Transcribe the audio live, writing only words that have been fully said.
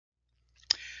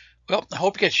Well, I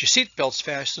hope you get your seatbelts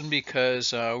fastened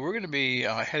because we're going to be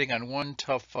heading on one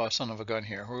tough son of a gun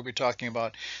here. We're going to be talking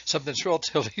about something that's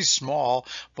relatively small,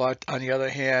 but on the other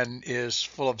hand is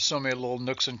full of so many little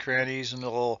nooks and crannies and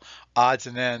little odds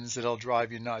and ends that'll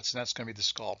drive you nuts, and that's going to be the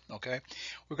skull. Okay,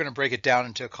 we're going to break it down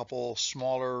into a couple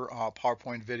smaller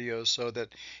PowerPoint videos so that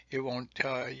it won't,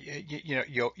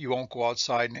 you won't go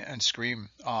outside and scream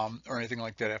or anything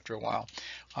like that after a while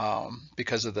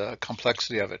because of the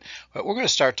complexity of it. But we're going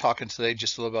to start talking today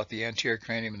just a little about the anterior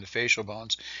cranium and the facial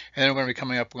bones. And then we're going to be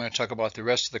coming up, we're going to talk about the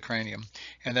rest of the cranium.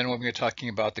 And then we're going to be talking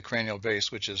about the cranial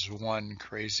base, which is one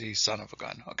crazy son of a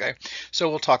gun. Okay, so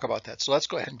we'll talk about that. So let's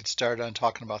go ahead and get started on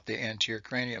talking about the anterior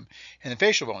cranium and the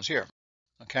facial bones here.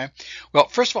 Okay, well,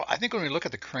 first of all, I think when we look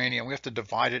at the cranium, we have to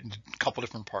divide it into a couple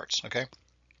different parts. Okay,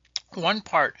 one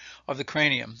part of the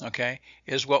cranium, okay,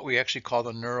 is what we actually call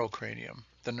the neurocranium.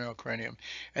 The neurocranium.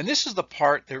 And this is the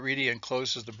part that really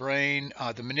encloses the brain,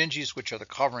 the meninges, which are the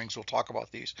coverings. We'll talk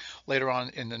about these later on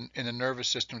in the nervous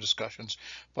system discussions.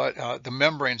 But the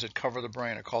membranes that cover the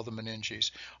brain are called the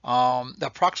meninges. The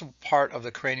proximal part of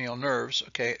the cranial nerves,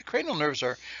 okay, cranial nerves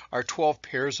are 12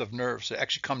 pairs of nerves that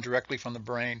actually come directly from the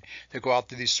brain. They go out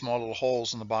through these small little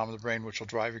holes in the bottom of the brain, which will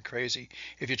drive you crazy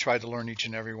if you try to learn each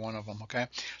and every one of them, okay?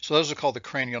 So those are called the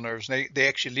cranial nerves. They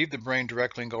actually leave the brain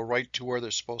directly and go right to where they're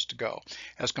supposed to go,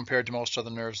 as compared to most other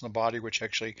nerves in the body, which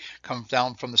actually come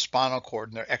down from the spinal cord,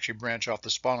 and they actually branch off the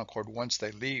spinal cord once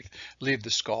they leave the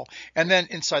skull. And then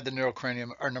inside the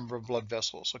neurocranium are a number of blood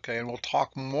vessels, okay? And we'll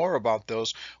talk more about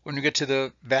those when we get to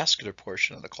the vascular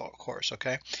portion of the course,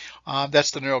 okay?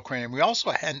 That's the neurocranium. We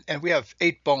also and we have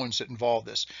 8 bones that involve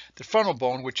this. The frontal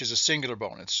bone, which is a singular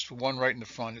bone, it's one right in the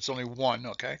front. It's only one,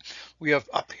 okay? We have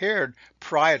a paired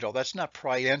parietal. That's not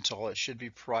parietal. It should be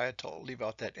parietal. Leave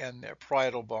out that end there.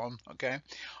 Parietal bone, okay?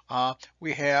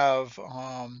 We have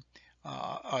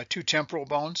 2 temporal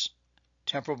bones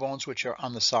which are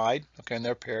on the side, okay, and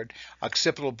they're paired.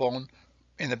 Occipital bone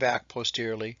in the back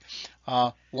posteriorly,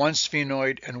 one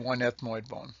sphenoid and one ethmoid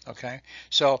bone. Okay,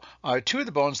 so 2 of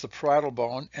the bones, the parietal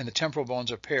bone and the temporal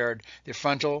bones, are paired. The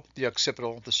frontal, the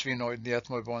occipital, the sphenoid, and the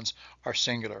ethmoid bones are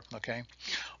singular. Okay,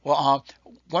 well,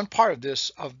 one part of this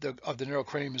of the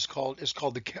neurocranium is called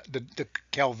the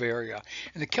calvaria,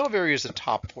 and the calvaria is the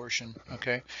top portion.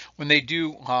 Okay, when they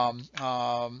do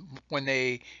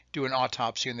an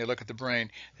autopsy and they look at the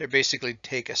brain, they basically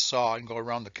take a saw and go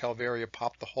around the calvaria,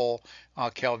 pop the whole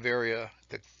calvaria,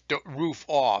 the roof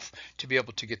off to be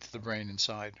able to get to the brain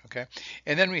inside. Okay,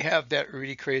 and then we have that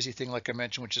really crazy thing, like I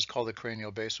mentioned, which is called the cranial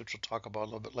base, which we'll talk about a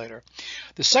little bit later.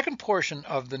 The second portion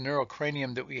of the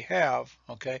neurocranium that we have,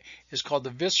 okay, is called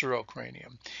the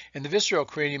viscerocranium. And the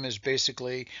viscerocranium is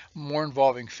basically more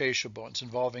involving facial bones,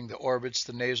 involving the orbits,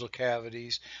 the nasal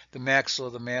cavities, the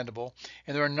maxilla, the mandible.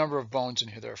 And there are a number of bones in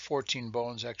here. There are 14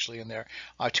 bones actually in there.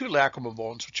 2 lacrimal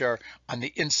bones, which are on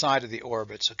the inside of the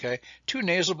orbits, okay? 2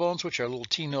 nasal bones, which are little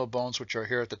T-node bones, which are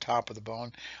here at the top of the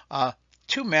bone.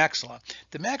 2 maxilla.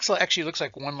 The maxilla actually looks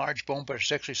like one large bone, but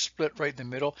it's actually split right in the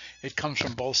middle. It comes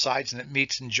from both sides and it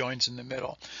meets and joins in the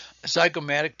middle.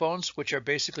 Zygomatic bones, which are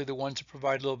basically the ones that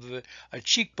provide a little bit of a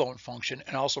cheekbone function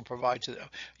and also provide to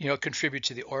the, contribute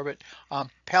to the orbit.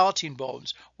 Palatine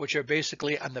bones, which are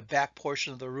basically on the back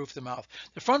portion of the roof of the mouth.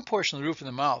 The front portion of the roof of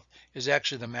the mouth is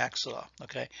actually the maxilla.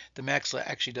 Okay, the maxilla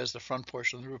actually does the front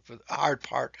portion of the roof, the hard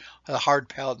part, the hard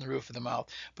palate in the roof of the mouth.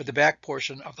 But the back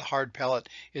portion of the hard palate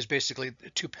is basically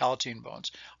 2 palatine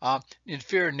bones.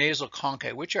 Inferior nasal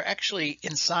conchae, which are actually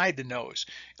inside the nose.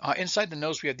 Inside the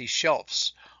nose, we have these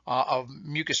shelves of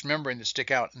mucous membrane that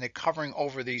stick out, and they're covering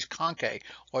over these conchae,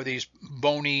 or these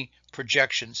bony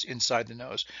projections inside the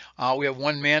nose. We have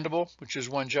 1 mandible, which is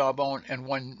 1 jawbone, and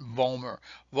 1 vomer.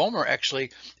 Vomer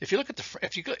actually, if you look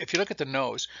at the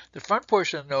nose, the front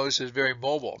portion of the nose is very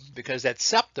mobile because that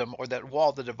septum, or that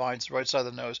wall that divides the right side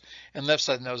of the nose and left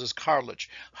side of the nose, is cartilage.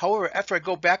 However, after I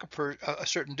go back a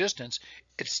certain distance,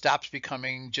 it stops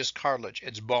becoming just cartilage.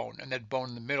 It's bone, and that bone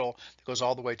in the middle that goes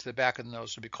all the way to the back of the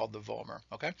nose will be called the vomer.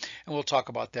 Okay, and we'll talk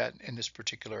about that in this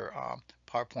particular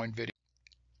PowerPoint video.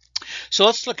 So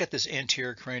let's look at this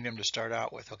anterior cranium to start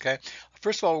out with, okay?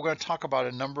 First of all, we're going to talk about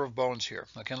a number of bones here.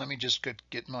 Okay, let me just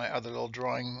get my other little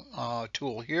drawing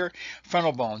tool here.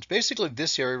 Frontal bones. Basically,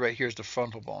 this area right here is the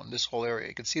frontal bone, this whole area.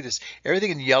 You can see this.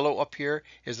 Everything in yellow up here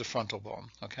is the frontal bone,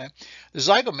 okay? The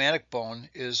zygomatic bone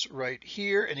is right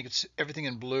here, and you can see everything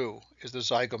in blue is the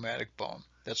zygomatic bone.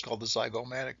 That's called the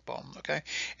zygomatic bone, okay?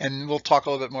 And we'll talk a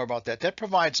little bit more about that. That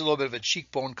provides a little bit of a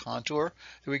cheekbone contour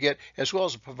that we get, as well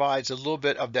as it provides a little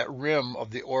bit of that rim of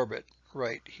the orbit,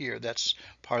 right here. That's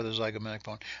part of the zygomatic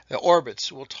bone. The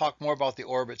orbits, we'll talk more about the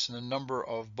orbits and the number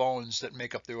of bones that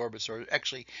make up the orbits. Or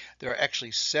actually, there are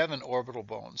actually 7 orbital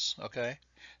bones, okay?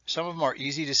 Some of them are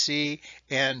easy to see,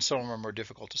 and some of them are more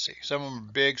difficult to see. Some of them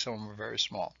are big, some of them are very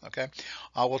small, okay?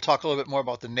 We'll talk a little bit more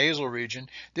about the nasal region.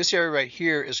 This area right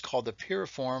here is called the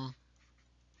piriform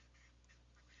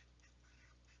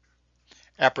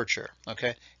aperture,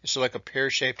 okay? It's like a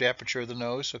pear-shaped aperture of the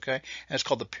nose, okay? And it's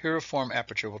called the piriform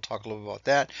aperture. We'll talk a little bit about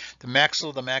that. The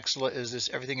maxilla is this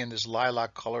everything in this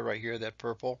lilac color right here, that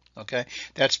purple, okay?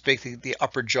 That's basically the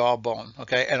upper jaw bone,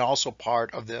 okay? And also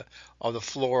part of the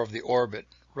floor of the orbit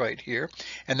right here.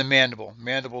 And the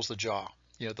mandible's the jaw,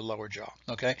 you know, the lower jaw,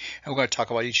 okay? And we're going to talk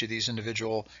about each of these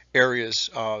individual areas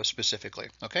specifically,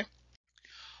 okay?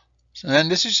 So then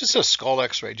this is just a skull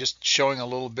x-ray, just showing a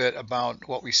little bit about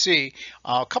what we see.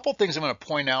 A couple of things I'm going to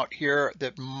point out here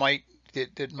that might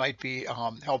be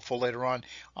helpful later on.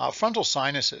 Frontal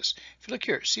sinuses. If you look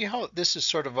here, see how this is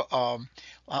sort of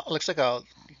looks like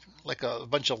a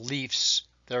bunch of leaves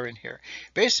that are in here.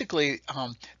 Basically,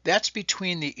 that's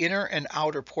between the inner and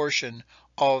outer portion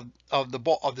of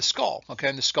the skull, okay?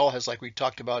 And the skull has, like we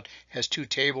talked about, has 2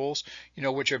 tables, you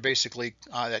know, which are basically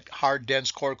that hard, dense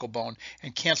cortical bone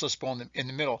and cancellous bone in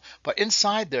the middle. But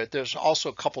inside there, there's also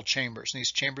a couple chambers, and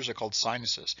these chambers are called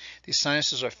sinuses. These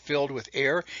sinuses are filled with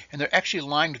air, and they're actually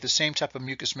lined with the same type of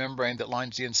mucous membrane that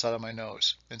lines the inside of my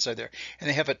nose, inside there. And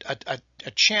they have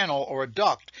a channel or a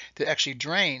duct that actually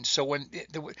drains. So when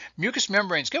the mucous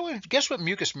membranes, guess what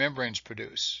mucous membranes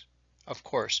produce? Of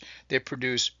course, they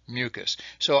produce mucus.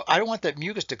 So I don't want that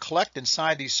mucus to collect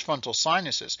inside these frontal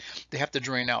sinuses. They have to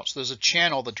drain out. So there's a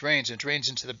channel that drains. It drains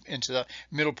into the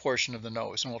middle portion of the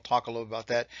nose, and we'll talk a little about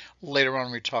that later on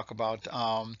when we talk about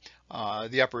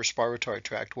the upper respiratory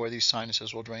tract, where these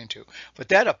sinuses will drain to. But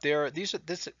that up there, they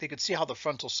can see how the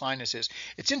frontal sinus is.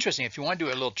 It's interesting. If you want to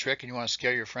do a little trick and you want to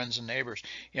scare your friends and neighbors,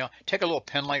 you know, take a little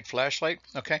pen light flashlight,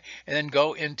 okay, and then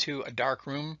go into a dark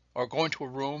room or go into a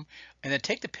room, and then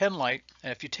take the pen light,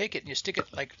 and if you take it and you stick it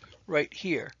like right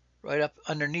here, right up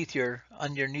underneath your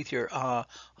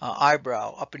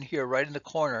eyebrow, up in here, right in the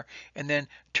corner, and then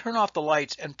turn off the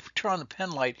lights and turn on the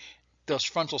pen light, those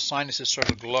frontal sinuses sort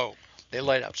of glow. They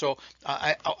light up. So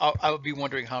I would be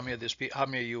wondering how many of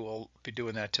you will be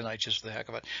doing that tonight, just for the heck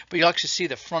of it. But you'll actually see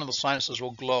the front of the sinuses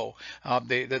will glow.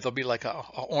 There'll be like a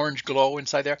orange glow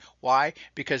inside there. Why?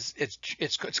 Because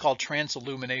it's called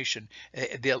transillumination.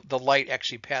 The light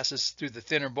actually passes through the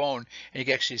thinner bone, and you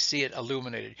can actually see it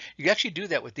illuminated. You can actually do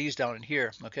that with these down in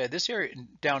here. Okay, this area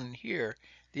down in here.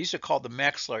 These are called the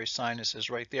maxillary sinuses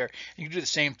right there. And you can do the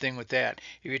same thing with that.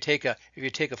 If you take a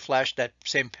flash, that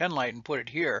same pen light, and put it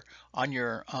here on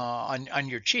your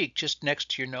cheek, just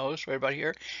next to your nose, right about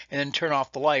here, and then turn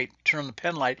off the light, turn on the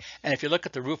pen light, and if you look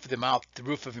at the roof of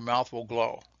your mouth will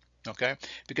glow. Okay,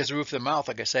 because the roof of the mouth,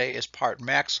 like I say, is part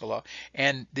maxilla,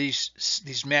 and these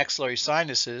maxillary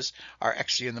sinuses are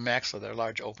actually in the maxilla. They're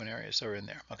large open areas that are in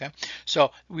there. Okay,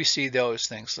 so we see those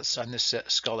things on this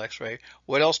skull X-ray.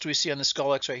 What else do we see on the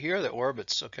skull X-ray here? The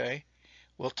orbits. Okay,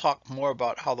 we'll talk more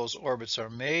about how those orbits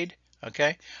are made.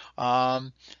 Okay,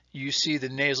 you see the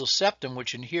nasal septum,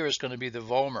 which in here is going to be the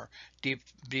vomer, deep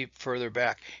further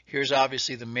back. Here's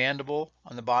obviously the mandible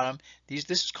on the bottom. This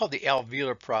is called the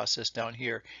alveolar process down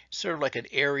here. It's sort of like an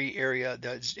airy area.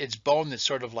 It's bone that's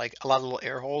sort of like a lot of little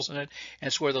air holes in it, and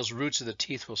it's where those roots of the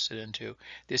teeth will sit into.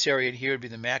 This area in here would be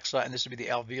the maxilla, and this would be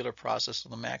the alveolar process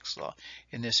of the maxilla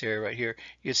in this area right here.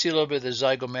 You can see a little bit of the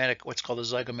zygomatic, what's called the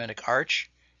zygomatic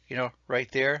arch, you know,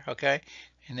 right there, okay,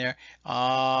 in there.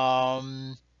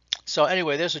 So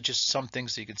anyway, those are just some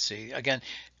things that you can see. Again,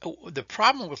 the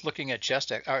problem with looking at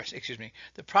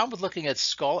the problem with looking at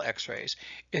skull X-rays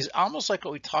is almost like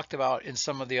what we talked about in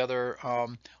some of the other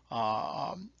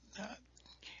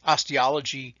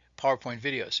osteology PowerPoint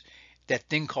videos. That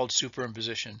thing called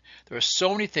superimposition. There are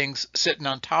so many things sitting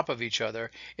on top of each other,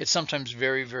 it's sometimes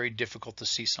very, very difficult to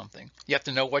see something. You have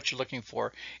to know what you're looking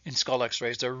for in skull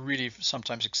X-rays. They're really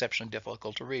sometimes exceptionally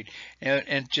difficult to read.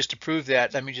 And just to prove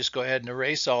that, let me just go ahead and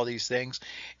erase all these things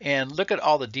and look at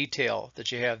all the detail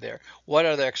that you have there. What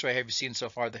other X-ray have you seen so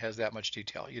far that has that much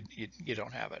detail? You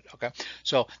don't have it, okay?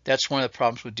 So that's one of the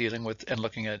problems with dealing with and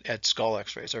looking at skull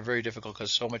X-rays. They're very difficult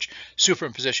because so much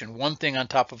superimposition, one thing on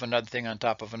top of another thing on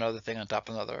top of another thing on top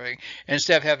of another, right? And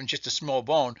instead of having just a small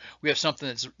bone, we have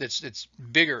something that's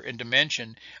bigger in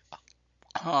dimension,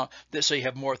 so you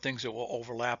have more things that will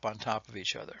overlap on top of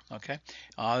each other. Okay,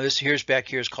 this back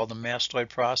here is called the mastoid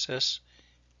process.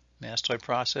 Mastoid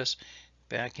process.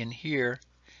 Back in here,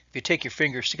 if you take your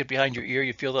finger, stick it behind your ear,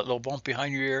 you feel that little bump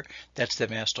behind your ear. That's the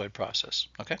mastoid process.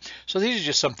 Okay, so these are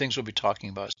just some things we'll be talking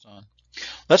about on.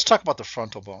 Let's talk about the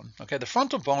frontal bone. Okay, the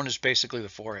frontal bone is basically the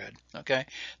forehead. Okay,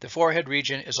 the forehead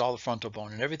region is all the frontal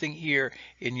bone, and everything here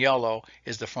in yellow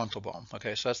is the frontal bone.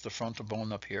 Okay, so that's the frontal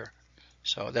bone up here.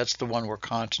 So that's the one we're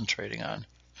concentrating on,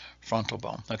 frontal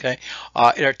bone. Okay,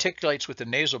 it articulates with the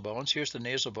nasal bones. Here's the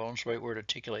nasal bones, right where it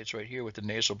articulates right here with the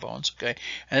nasal bones. Okay,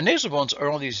 and the nasal bones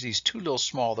are only these two little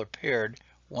small. They're paired,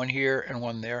 one here and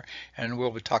one there, and we'll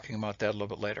be talking about that a little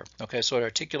bit later. Okay, so it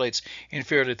articulates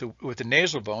inferiorly with the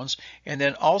nasal bones, and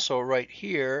then also right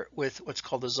here with what's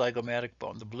called the zygomatic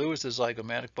bone. The blue is the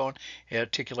zygomatic bone. It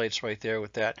articulates right there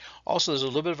with that. Also, there's a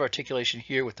little bit of articulation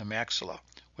here with the maxilla,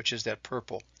 which is that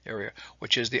purple area,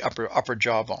 which is the upper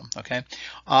jawbone. Okay,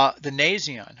 the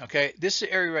nasion. Okay, this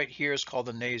area right here is called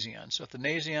the nasion. So if the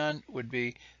nasion would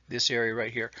be this area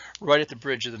right here, right at the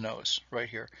bridge of the nose, right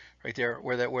here, right there,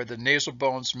 where the nasal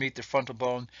bones meet the frontal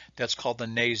bone, that's called the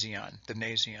nasion. The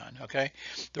nasion. Okay,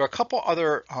 there are a couple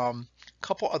other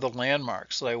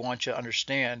landmarks that I want you to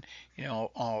understand,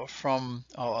 from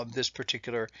this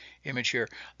particular image here.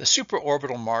 The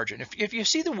supraorbital margin. If you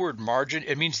see the word margin,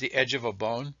 it means the edge of a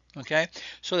bone. Okay,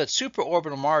 so that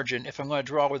supraorbital margin, if I'm going to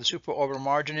draw where the supraorbital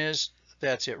margin is,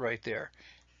 that's it right there.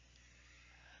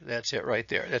 That's it right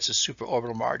there. That's a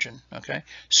supraorbital margin. Okay,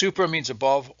 supra means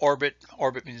above, orbit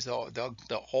means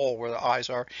the hole where the eyes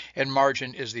are, and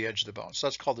margin is the edge of the bone. So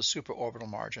that's called the supraorbital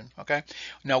margin. Okay,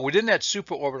 now within that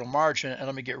supraorbital margin, and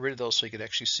let me get rid of those so you can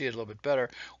actually see it a little bit better.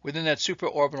 Within that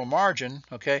supraorbital margin,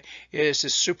 okay, is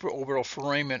this supraorbital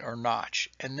foramen or notch,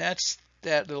 and that's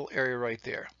that little area right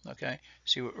there. Okay,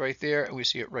 see it right there, and we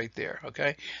see it right there.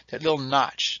 Okay, that little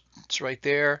notch, it's right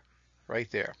there. Right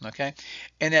there, okay?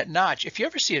 And that notch, if you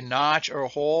ever see a notch or a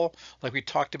hole, like we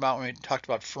talked about when we talked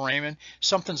about foramen,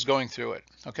 something's going through it,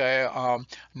 okay?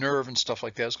 Nerve and stuff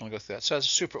like that is going to go through that. So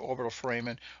that's a supraorbital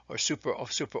foramen or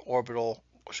supraorbital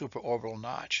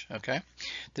notch, okay?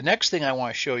 The next thing I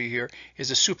want to show you here is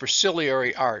the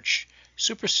superciliary arch.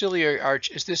 Superciliary arch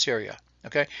is this area.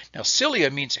 Okay, now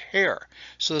cilia means hair,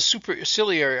 so the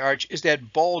superciliary arch is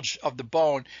that bulge of the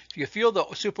bone. If you feel the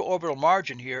supraorbital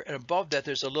margin here, and above that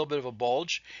there's a little bit of a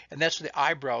bulge, and that's where the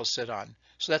eyebrows sit on.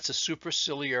 So that's the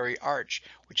superciliary arch,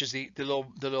 which is the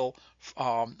little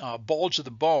bulge of the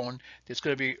bone that's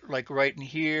going to be like right in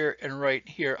here and right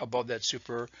here above that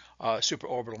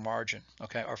supraorbital margin.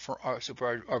 Okay, or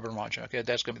supraorbital margin. Okay,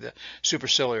 that's going to be the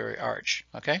superciliary arch.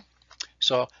 Okay.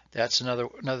 So that's another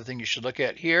thing you should look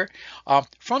at here.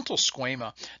 Frontal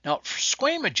squama. Now,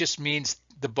 squama just means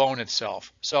the bone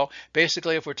itself. So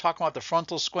basically, if we're talking about the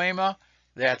frontal squama,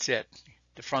 that's it.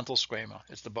 The frontal squama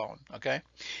is the bone. Okay.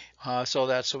 So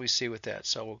that's what we see with that.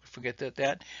 So we'll forget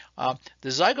that. The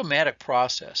zygomatic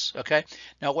process. Okay.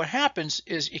 Now what happens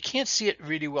is you can't see it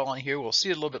really well on here. We'll see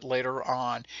it a little bit later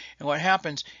on. And what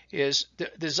happens is the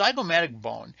zygomatic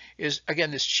bone is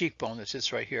again this cheekbone that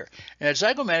sits right here. And that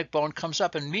zygomatic bone comes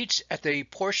up and meets at the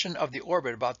portion of the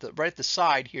orbit about right at the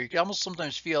side here. You can almost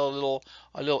sometimes feel a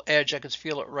little edge. I can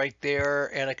feel it right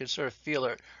there, and I can sort of feel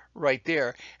it right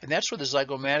there, and that's where the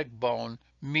zygomatic bone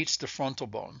meets the frontal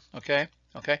bone. Okay,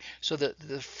 so the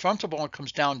frontal bone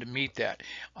comes down to meet that,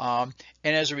 and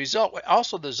as a result,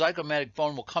 also the zygomatic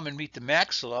bone will come and meet the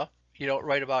maxilla,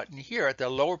 right about in here at the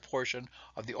lower portion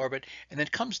of the orbit, and then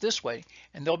comes this way,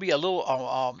 and there'll be a little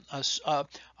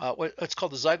what's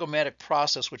called the zygomatic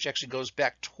process, which actually goes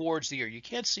back towards the ear. You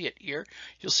can't see it here.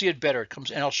 You'll see it better. It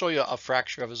comes, and I'll show you a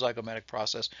fracture of a zygomatic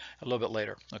process a little bit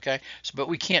later. Okay, so but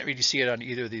we can't really see it on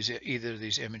either of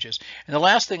these images. And the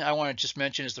last thing I want to just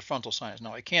mention is the frontal sinus.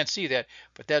 Now I can't see that,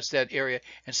 but that's that area.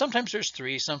 And sometimes there's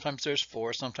 3, sometimes there's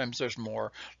 4, sometimes there's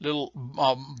more little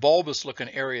bulbous-looking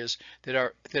areas that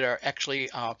are actually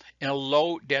in a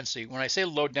low density. When I say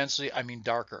low density, I mean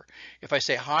darker. If I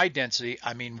say high density,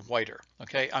 I mean whiter.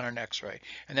 Okay, on an X-ray,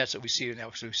 and that's what we see, and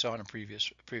that's what we saw in a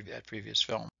previous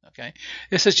film. Okay,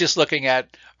 this is just looking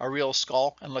at a real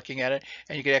skull and looking at it,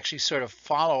 and you can actually sort of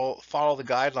follow the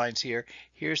guidelines here.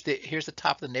 Here's the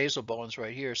top of the nasal bones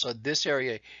right here. So this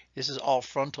area, this is all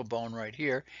frontal bone right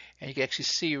here, and you can actually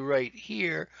see right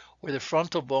here where the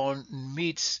frontal bone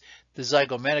meets the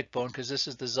zygomatic bone, because this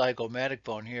is the zygomatic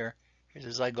bone here.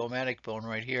 Here's the zygomatic bone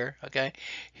right here. Okay,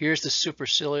 here's the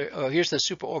here's the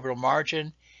supraorbital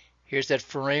margin. Here's that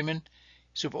foramen,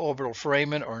 supraorbital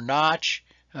foramen or notch.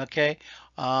 Okay,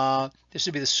 this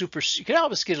would be the you can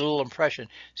almost get a little impression.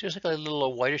 So there's like a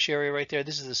little whitish area right there.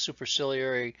 This is the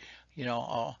superciliary,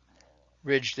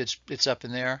 ridge that's up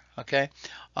in there. Okay,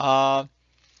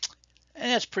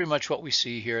 And that's pretty much what we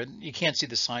see here. You can't see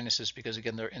the sinuses because,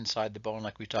 again, they're inside the bone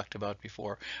like we talked about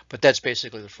before. But that's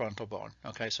basically the frontal bone.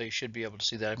 Okay, so you should be able to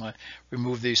see that. I'm going to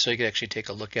remove these so you can actually take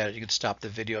a look at it. You can stop the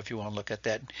video if you want to look at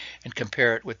that and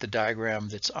compare it with the diagram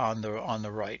that's on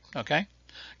the right. Okay,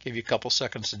 give you a couple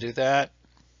seconds to do that.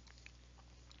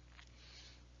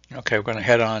 Okay, we're going to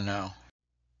head on now.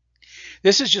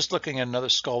 This is just looking at another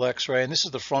skull x-ray, and this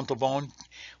is the frontal bone.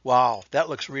 Wow, that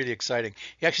looks really exciting.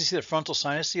 You actually see the frontal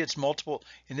sinus. See, it's multiple.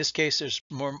 In this case, there's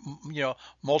more,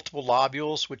 multiple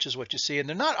lobules, which is what you see. And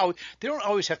they don't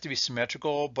always have to be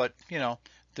symmetrical, but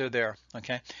they're there.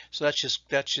 Okay, so that's just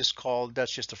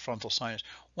the frontal sinus.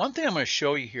 One thing I'm going to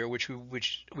show you here, which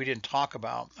we didn't talk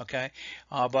about, okay,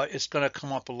 but it's going to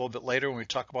come up a little bit later when we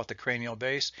talk about the cranial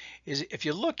base, is if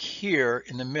you look here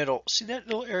in the middle, see that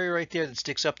little area right there that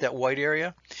sticks up, that white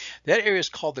area? That area is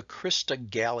called the crista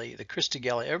galli. The crista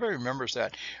galli. Everybody remembers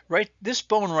that, right? This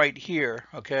bone right here,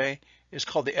 okay, is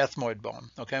called the ethmoid bone.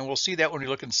 Okay, and we'll see that when we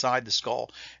look inside the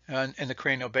skull and the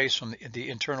cranial base from the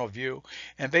internal view.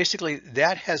 And basically,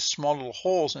 that has small little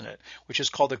holes in it, which is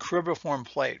called the cribriform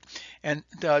plate. And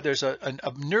there's a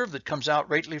nerve that comes out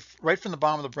right from the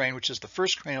bottom of the brain, which is the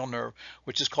first cranial nerve,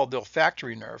 which is called the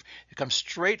olfactory nerve. It comes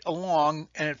straight along,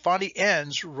 and it finally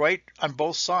ends right on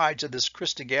both sides of this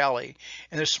crista galli.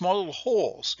 And there's small little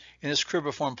holes in this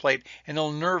cribriform plate, and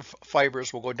little nerve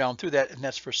fibers will go down through that, and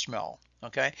that's for smell.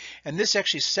 Okay, and this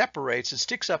actually separates and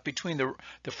sticks up between the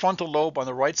frontal lobe on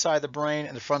the right side of the brain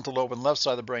and the frontal lobe on the left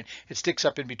side of the brain. It sticks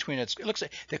up in between. It looks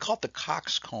like they call it the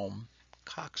coxcomb.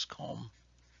 Coxcomb.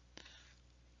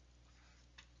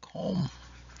 Comb.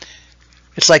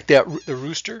 It's like the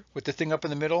rooster with the thing up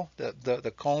in the middle,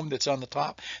 the comb that's on the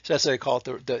top. So that's what they call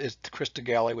it. It's the crista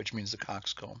galli, which means the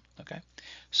coxcomb. Okay,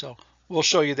 so we'll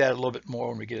show you that a little bit more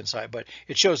when we get inside, but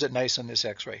it shows it nice on this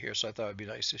X-ray here, so I thought it'd be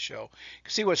nice to show. You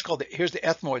can see what's called here's the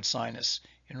ethmoid sinus,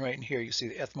 and right in here you see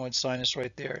the ethmoid sinus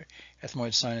right there.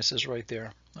 Ethmoid sinus is right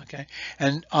there. Okay,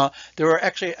 and there are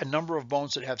actually a number of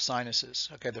bones that have sinuses.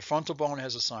 Okay, the frontal bone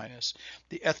has a sinus,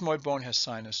 the ethmoid bone has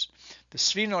sinus, the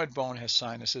sphenoid bone has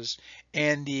sinuses,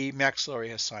 and the maxillary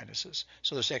has sinuses.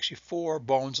 So there's actually 4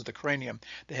 bones of the cranium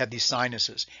that have these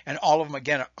sinuses, and all of them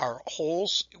again are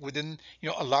holes within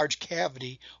a large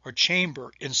cavity or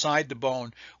chamber inside the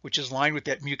bone, which is lined with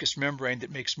that mucous membrane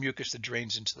that makes mucus that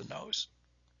drains into the nose.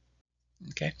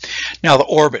 Okay, now the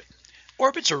orbit.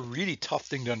 Orbit's a really tough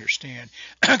thing to understand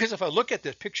because if I look at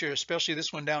the picture, especially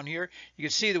this one down here, you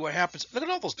can see that what happens. Look at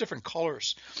all those different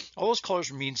colors. All those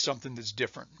colors mean something that's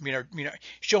different.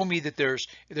 Show me that there's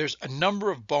a number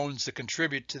of bones that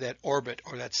contribute to that orbit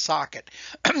or that socket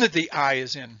that the eye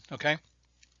is in. Okay.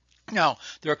 Now,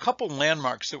 there are a couple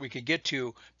landmarks that we could get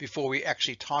to before we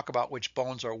actually talk about which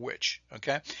bones are which.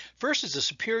 Okay. First is the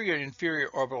superior and inferior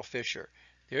orbital fissure.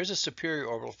 There's a superior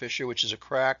orbital fissure, which is a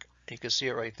crack. You can see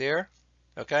it right there.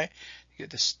 Okay, you get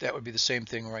this, that would be the same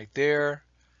thing right there,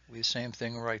 would be the same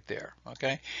thing right there.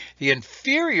 Okay, the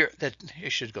inferior, that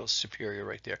it should go superior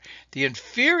right there. The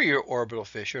inferior orbital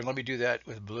fissure, and let me do that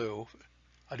with blue.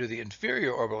 I'll do the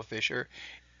inferior orbital fissure.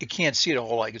 You can't see it a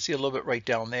whole lot. You can see a little bit right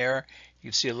down there. You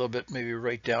can see a little bit maybe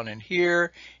right down in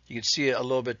here. You can see it a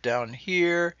little bit down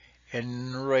here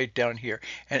and right down here.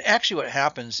 And actually what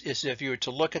happens is if you were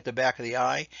to look at the back of the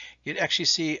eye, you'd actually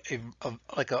see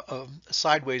like a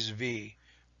sideways V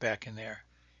back in there.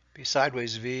 Be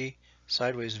sideways V,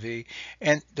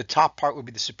 and the top part would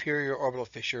be the superior orbital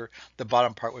fissure, the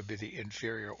bottom part would be the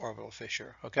inferior orbital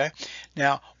fissure. Okay,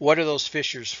 now what are those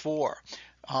fissures for?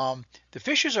 The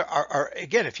fissures are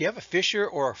again, if you have a fissure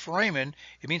or a foramen,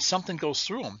 it means something goes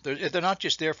through them. They're not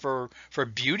just there for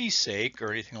beauty's sake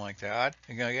or anything like that,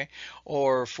 okay,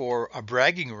 or for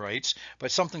bragging rights, but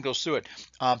something goes through it.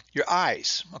 Your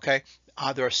eyes, okay.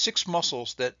 There are 6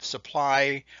 muscles that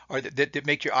supply or that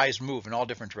make your eyes move in all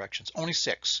different directions. Only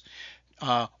 6.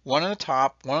 1 on the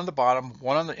top, 1 on the bottom,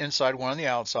 1 on the inside, 1 on the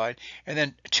outside, and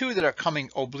then 2 that are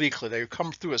coming obliquely. They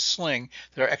come through a sling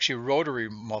that are actually rotary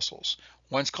muscles.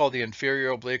 One's called the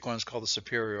inferior oblique, one's called the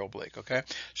superior oblique. Okay,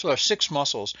 so there are 6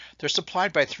 muscls. They're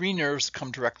supplied by 3 nerves that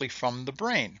come directly from the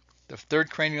brain. The 3rd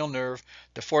cranial nerve,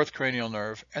 the 4th cranial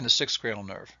nerve, and the 6th cranial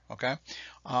nerve. Okay,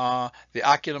 the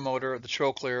oculomotor, the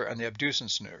trochlear, and the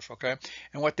abducens nerve. Okay,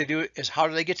 and what they do is, how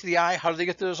do they get to the eye? How do they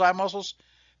get to those eye muscles?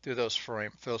 Through those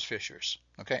fissures.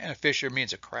 Okay, and a fissure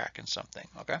means a crack in something.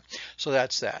 Okay, so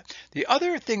that's that. The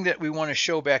other thing that we want to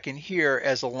show back in here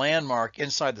as a landmark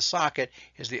inside the socket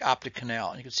is the optic canal.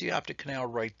 And you can see the optic canal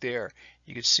right there.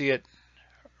 You can see it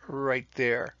right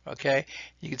there. Okay,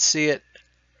 you can see it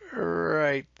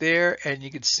right there, and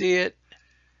you can see it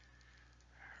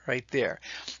right there.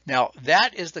 Now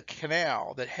that is the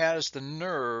canal that has the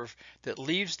nerve that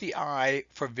leaves the eye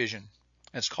for vision.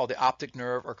 It's called the optic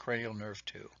nerve or cranial nerve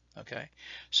 2. Okay,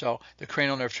 so the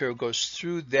cranial nerve 2 goes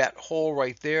through that hole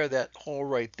right there, that hole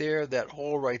right there, that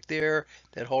hole right there,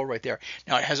 that hole right there.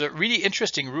 Now it has a really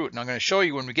interesting root, and I'm going to show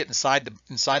you when we get inside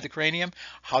the cranium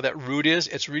how that root is.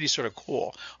 It's really sort of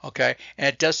cool. Okay, and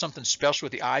it does something special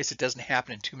with the eyes. It doesn't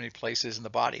happen in too many places in the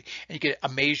body, and you can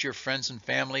amaze your friends and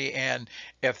family. And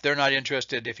if they're not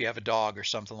interested, if you have a dog or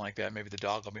something like that, maybe the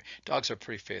dog will be. Dogs are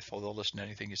pretty faithful. They'll listen to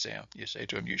anything you say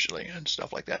to them usually, and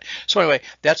stuff like that. So anyway,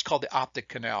 that's called the optic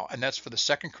canal, and that's for the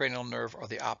second cranial nerve or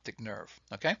the optic nerve.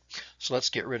 Okay, so let's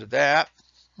get rid of that.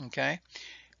 Okay,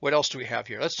 what else do we have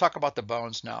here? Let's talk about the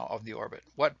bones now of the orbit.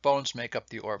 What bones make up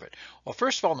the orbit? Well,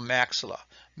 first of all, the maxilla.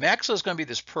 Maxilla is going to be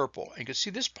this purple, and you can see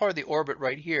this part of the orbit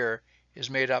right here is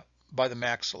made up by the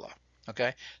maxilla.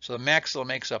 Okay, so the maxilla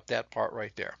makes up that part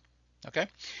right there. Okay,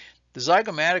 the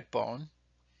zygomatic bone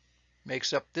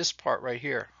makes up this part right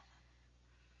here.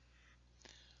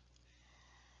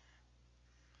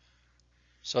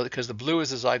 So because the blue is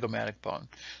the zygomatic bone.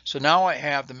 So now I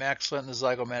have the maxilla and the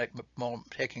zygomatic bone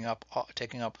taking up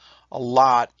a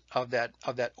lot of that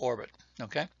orbit.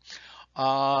 Okay.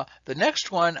 The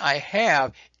next one I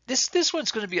have, this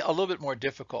one's going to be a little bit more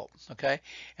difficult. Okay,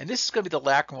 and this is going to be the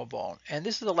lacrimal bone, and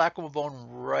this is the lacrimal bone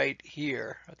right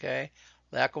here. Okay,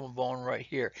 lacrimal bone right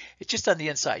here. It's just on the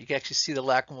inside. You can actually see the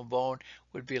lacrimal bone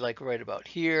would be like right about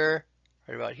here,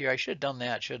 right about here. I should have done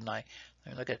that, shouldn't I?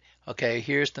 Let me look at. Okay,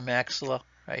 here's the maxilla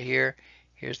right here.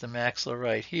 Here's the maxilla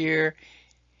right here.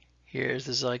 Here's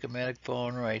the zygomatic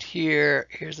bone right here.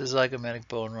 Here's the zygomatic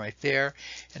bone right there.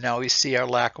 And now we see our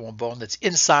lacrimal bone that's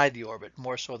inside the orbit,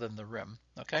 more so than the rim.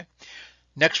 Okay.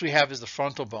 Next we have is the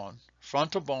frontal bone.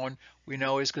 Frontal bone we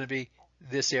know is going to be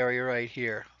this area right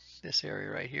here. This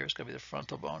area right here is going to be the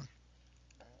frontal bone.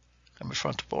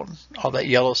 Frontal bone. All that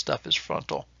yellow stuff is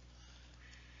frontal.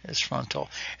 Is frontal,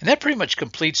 and that pretty much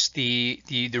completes the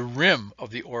rim of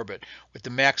the orbit with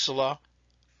the maxilla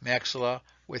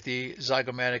with the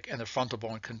zygomatic and the frontal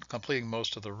bone completing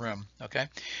most of the rim. Okay,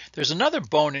 there's another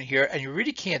bone in here, and you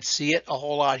really can't see it a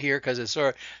whole lot here because it's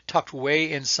sort of tucked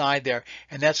way inside there,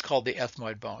 and that's called the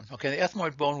ethmoid bone. Okay, the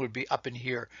ethmoid bone would be up in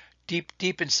here,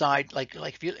 deep inside, like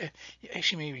if you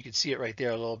actually maybe you can see it right there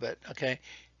a little bit. Okay.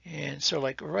 And so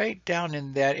like right down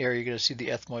in that area, you're going to see the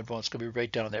ethmoid bone. It's going to be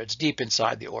right down there. It's deep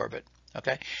inside the orbit.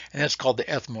 Okay. And that's called the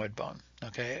ethmoid bone.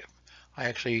 Okay. I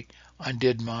actually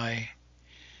undid my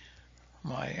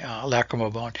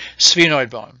lacrimal bone. Sphenoid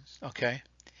bone. Okay.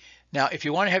 Now, if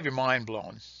you want to have your mind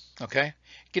blown, okay,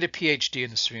 get a PhD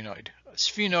in the sphenoid.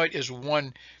 Sphenoid is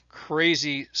one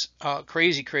crazy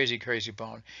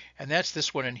bone. And that's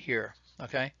this one in here.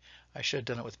 Okay. I should have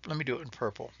done it with, let me do it in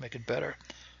purple, make it better.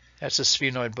 That's a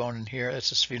sphenoid bone in here.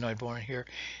 That's a sphenoid bone in here.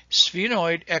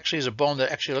 Sphenoid actually is a bone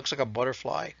that actually looks like a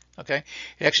butterfly. Okay,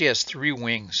 it actually has 3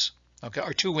 wings. Okay,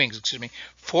 or 2 wings. Excuse me,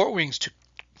 4 wings.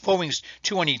 4 wings,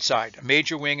 2 on each side. A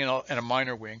major wing and a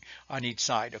minor wing on each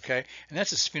side. Okay, and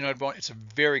that's a sphenoid bone. It's a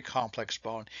very complex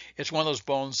bone. It's one of those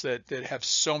bones that have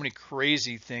so many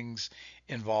crazy things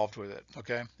involved with it.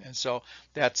 Okay, and so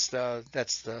that's the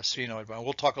sphenoid bone.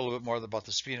 We'll talk a little bit more about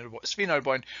the sphenoid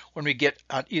bone when we get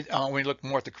when we look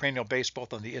more at the cranial base,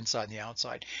 both on the inside and the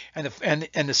outside. And the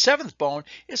 7th bone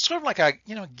is sort of like a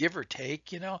give or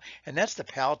take, and that's the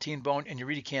palatine bone, and you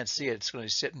really can't see it. It's going to be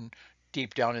sitting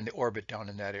deep down in the orbit, down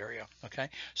in that area. Okay,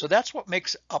 so that's what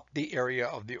makes up the area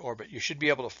of the orbit. You should be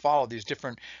able to follow these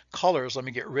different colors. Let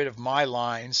me get rid of my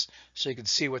lines so you can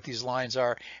see what these lines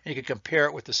are, and you can compare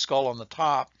it with the skull on the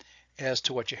top as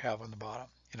to what you have on the bottom,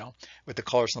 with the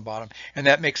colors on the bottom, and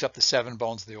that makes up the 7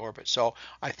 bones of the orbit. So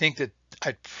I think that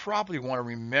I'd probably want to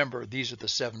remember these are the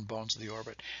 7 bones of the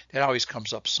orbit. That always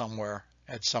comes up somewhere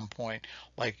at some point,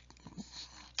 like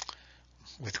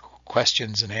with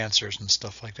questions and answers and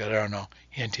stuff like that. I don't know.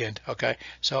 Hint, hint. Okay,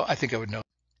 so I think I would know.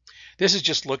 This is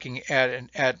just looking at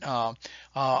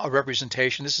a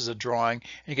representation. This is a drawing,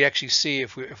 and you can actually see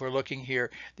if we're looking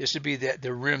here, this would be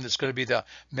the rim that's going to be the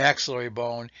maxillary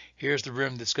bone. Here's the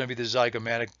rim that's going to be the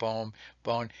zygomatic bone,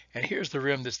 and here's the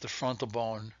rim that's the frontal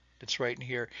bone that's right in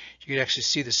here. You can actually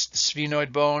see the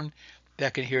sphenoid bone.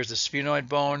 Here's the sphenoid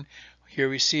bone. Here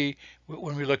we see,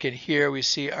 when we look in here, we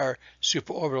see our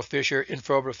supraorbital fissure,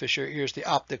 infraorbital fissure. Here's the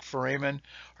optic foramen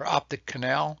or optic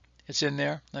canal. It's in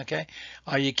there, okay?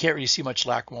 You can't really see much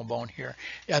lacrimal bone here.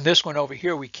 And this one over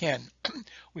here, we can.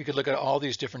 We could look at all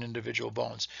these different individual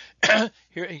bones.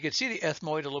 Here, you can see the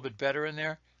ethmoid a little bit better in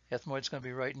there. Ethmoid's going to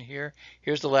be right in here.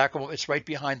 Here's the lacrimal. It's right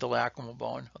behind the lacrimal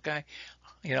bone, okay?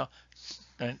 And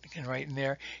right in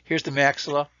there. Here's the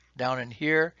maxilla down in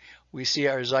here. We see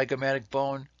our zygomatic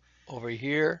bone over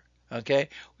here. Okay,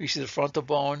 we see the frontal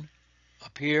bone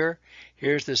up here.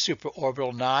 Here's the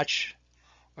supraorbital notch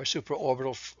or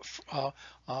supraorbital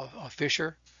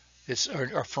fissure. It's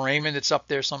or foramen that's up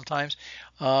there sometimes.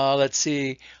 Let's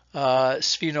see,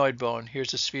 sphenoid bone.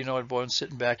 Here's the sphenoid bone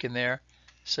sitting back in there.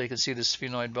 So you can see the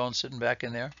sphenoid bone sitting back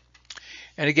in there.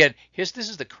 And again, this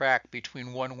is the crack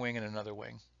between one wing and another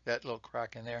wing, that little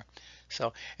crack in there.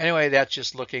 So anyway, that's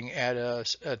just looking at a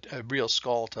real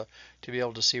skull to be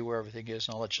able to see where everything is.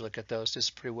 And I'll let you look at those. This is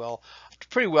pretty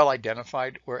well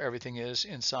identified where everything is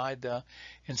inside the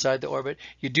orbit.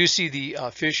 You do see the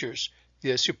fissures,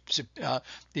 both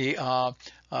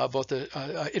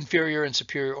the inferior and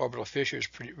superior orbital fissures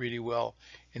really well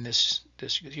in this.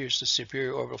 Here's the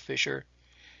superior orbital fissure.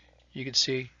 You can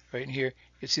see right in here,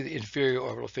 you can see the inferior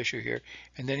orbital fissure here,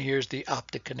 and then here's the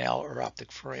optic canal or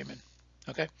optic foramen.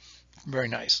 Okay, very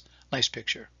nice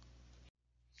picture.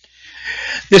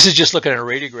 This is just looking at a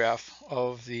radiograph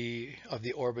of the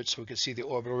orbit, so we can see the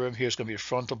orbital rim. Here's going to be a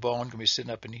frontal bone, going to be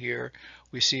sitting up in here.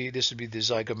 We see this would be the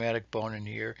zygomatic bone in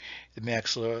here. The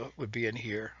maxilla would be in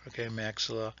here. Okay,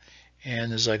 maxilla, and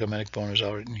the zygomatic bone is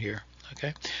out in here.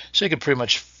 Okay, so you can pretty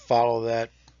much follow that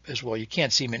as well. You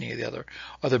can't see many of the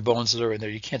other bones that are in there.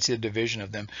 You can't see the division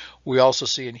of them. We also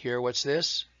see in here, what's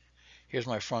this? Here's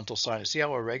my frontal sinus. See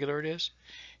how irregular it is?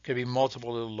 Could be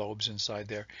multiple little lobes inside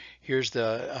there. Here's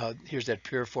that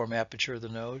piriform aperture of the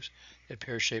nose, that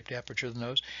pear-shaped aperture of the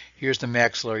nose. Here's the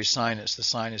maxillary sinus, the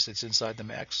sinus that's inside the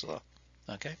maxilla.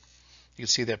 Okay, you can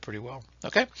see that pretty well.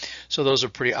 Okay, so those are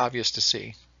pretty obvious to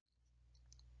see.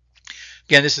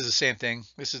 Again, this is the same thing.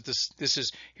 Here's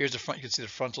the front. You can see the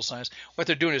frontal sinus. What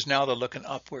they're doing is now they're looking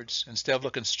upwards instead of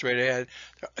looking straight ahead.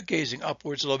 They're gazing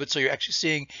upwards a little bit, so you're actually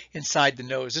seeing inside the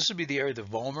nose. This would be the area of the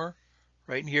vomer,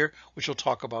 right in here, which we'll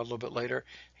talk about a little bit later.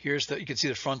 You can see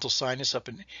the frontal sinus up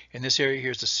in this area.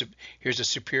 Here's the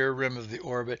superior rim of the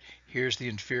orbit. Here's the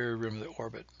inferior rim of the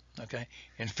orbit. Okay,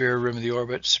 inferior rim of the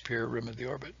orbit, superior rim of the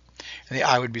orbit, and the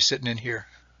eye would be sitting in here.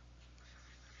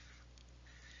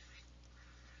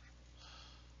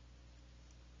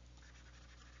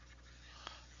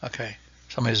 Okay,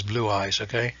 some of his blue eyes,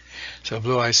 okay? So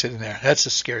blue eyes sitting there. That's a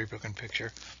scary looking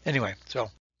picture. Anyway, so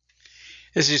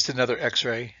this is just another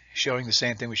x-ray showing the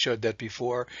same thing. We showed that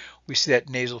before. We see that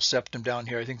nasal septum down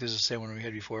here. I think this is the same one we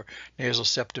had before. Nasal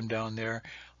septum down there.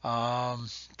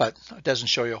 But it doesn't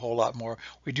show you a whole lot more.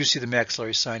 We do see the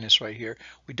maxillary sinus right here.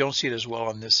 We don't see it as well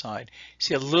on this side. You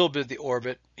see a little bit of the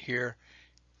orbit here,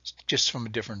 just from a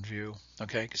different view.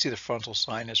 Okay, you can see the frontal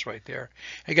sinus right there.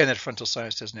 Again, that frontal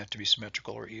sinus doesn't have to be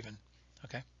symmetrical or even.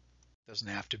 Okay, doesn't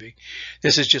have to be.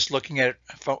 This is just looking at it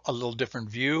from a little different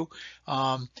view.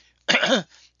 And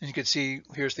you can see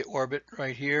here's the orbit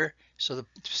right here. So the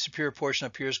superior portion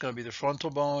up here is going to be the frontal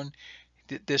bone.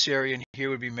 This area in here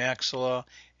would be maxilla,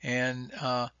 and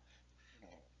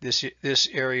this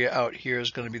area out here is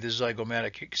going to be the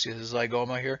zygomatic. You can see the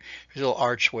zygoma here. There's a little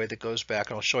archway that goes back,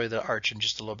 and I'll show you the arch in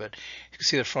just a little bit. You can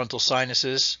see the frontal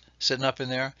sinuses sitting up in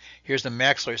there. Here's the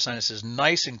maxillary sinuses,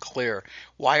 nice and clear.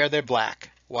 Why are they black?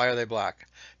 Why are they black?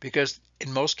 Because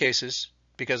in most cases,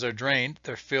 because they're drained,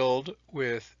 they're filled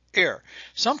with air.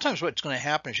 Sometimes what's going to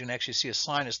happen is you can actually see a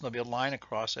sinus, and there'll be a line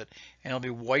across it, and it'll be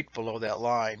white below that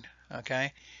line. Okay,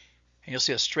 and you'll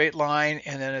see a straight line,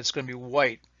 and then it's going to be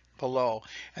white below,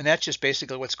 and that's just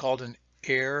basically what's called an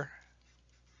air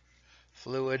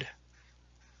fluid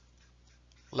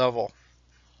level.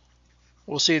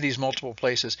 We'll see these multiple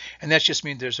places, and that just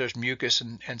means there's mucus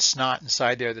and snot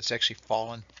inside there that's actually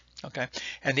fallen. Okay,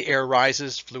 and the air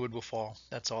rises, fluid will fall.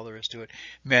 That's all there is to it.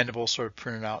 Mandible sort of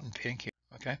printed out in pink here.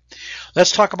 Okay,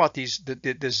 let's talk about this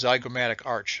zygomatic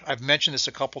arch. I've mentioned this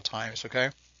a couple times. Okay.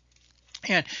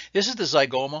 And this is the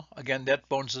zygoma. Again, that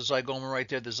bone's the zygoma right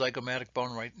there, the zygomatic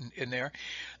bone right in there.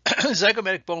 The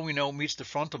zygomatic bone we know meets the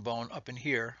frontal bone up in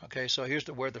here. Okay, so here's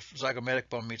where the zygomatic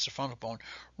bone meets the frontal bone.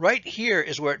 Right here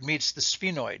is where it meets the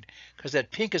sphenoid, because that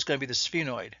pink is going to be the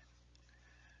sphenoid.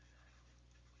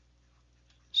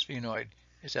 Sphenoid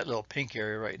is that little pink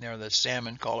area right there, that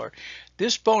salmon color.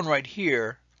 This bone right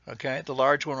here, okay, the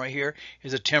large one right here,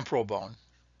 is a temporal bone.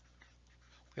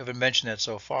 We haven't mentioned that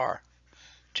so far.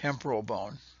 Temporal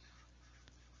bone.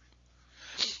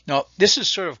 Now this is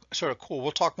sort of cool.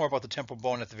 We'll talk more about the temporal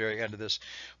bone at the very end of this.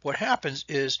 What happens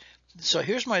is, so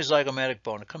here's my zygomatic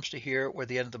bone. It comes to here where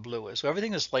the end of the blue is. So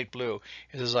everything that's light blue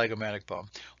is a zygomatic bone.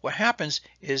 What happens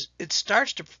is it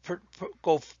starts to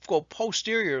go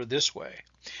posterior this way.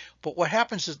 But what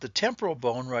happens is the temporal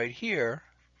bone right here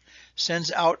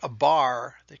sends out a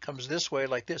bar that comes this way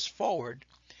like this forward.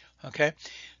 Okay,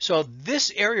 so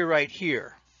this area right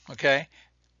here, okay,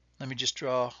 let me just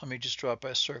draw it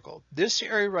by a circle. This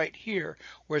area right here,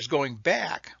 where it's going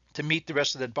back to meet the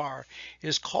rest of that bar,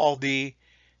 is called the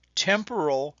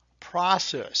temporal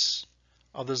process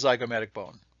of the zygomatic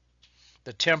bone.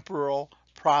 The temporal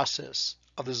process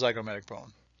of the zygomatic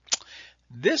bone.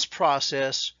 This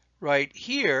process right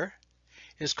here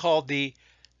is called the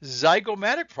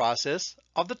zygomatic process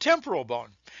of the temporal bone.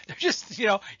 They're just,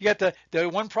 you got the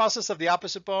one process of the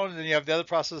opposite bone, and then you have the other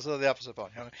process of the opposite bone,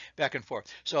 back and forth.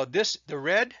 So the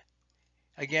red,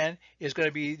 again, is going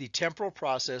to be the temporal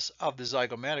process of the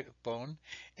zygomatic bone,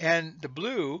 and the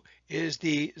blue is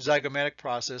the zygomatic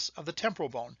process of the temporal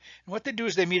bone. And what they do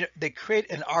is they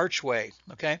create an archway.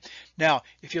 Okay. Now,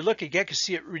 if you look, you can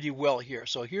see it really well here.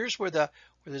 So here's where the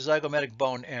zygomatic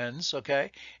bone ends.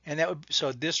 Okay, and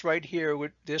this right here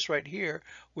would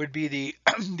be the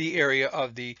the area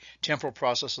of the temporal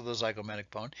process of the zygomatic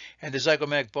bone, and the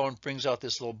zygomatic bone brings out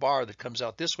this little bar that comes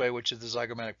out this way, which is the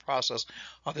zygomatic process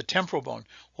of the temporal bone.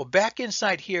 Well, back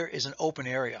inside here is an open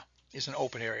area.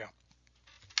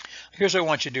 Here's what I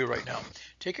want you to do right now.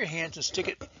 Take your hands and stick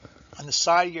it on the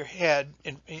side of your head,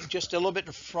 and just a little bit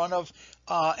in front of,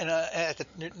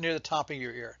 near the top of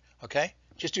your ear. Okay,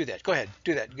 just do that. Go ahead,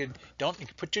 do that. Don't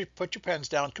put your pens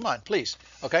down. Come on, please.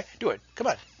 Okay, do it. Come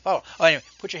on. Oh, anyway,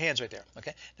 put your hands right there.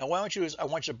 Okay. Now, what I want you to do is I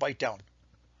want you to bite down.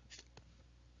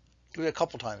 Do it a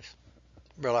couple times.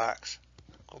 Relax.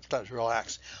 A couple times.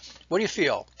 Relax. What do you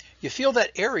feel? You feel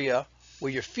that area.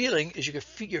 What you're feeling is your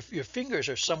fingers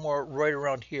are somewhere right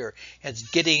around here, and it's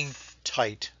getting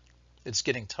tight. It's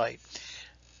getting tight.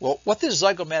 Well, what this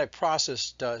zygomatic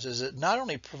process does is it not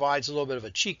only provides a little bit of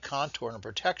a cheek contour and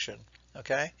protection,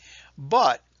 okay,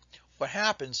 but what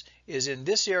happens is in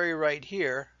this area right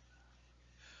here,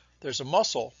 there's a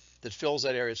muscle that fills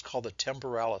that area. It's called the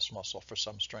temporalis muscle for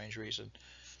some strange reason.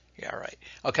 Yeah, right.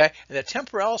 Okay, and the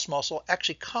temporalis muscle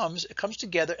actually comes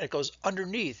together and it goes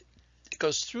underneath. It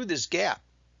goes through this gap.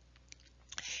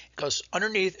 It goes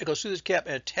underneath, it goes through this gap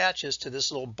and attaches to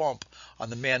this little bump on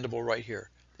the mandible right here.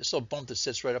 This little bump that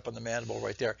sits right up on the mandible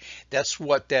right there. That's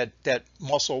what that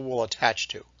muscle will attach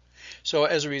to. So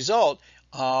as a result,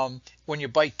 when you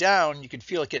bite down, you can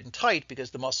feel it getting tight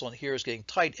because the muscle in here is getting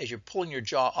tight as you're pulling your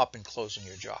jaw up and closing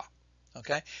your jaw.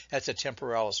 Okay, that's a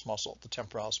temporalis muscle, the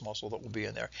temporalis muscle that will be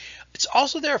in there. It's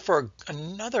also there for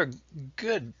another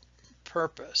good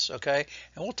purpose, okay,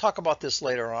 and we'll talk about this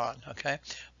later on, okay,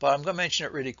 but I'm going to mention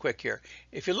it really quick here.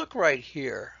 If you look right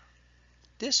here,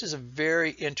 this is a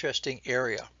very interesting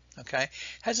area, okay. It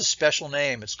has a special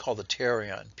name. It's called the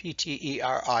pterion,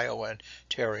 P-T-E-R-I-O-N,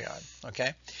 pterion,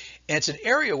 okay, and it's an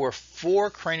area where 4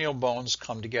 cranial bones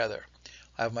come together.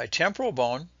 I have my temporal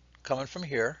bone coming from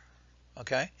here,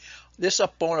 okay. This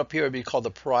bone up here would be called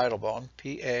the parietal bone,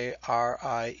 P-A-R-I-E-T-A-L,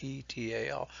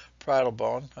 parietal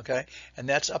bone, okay, and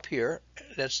that's up here.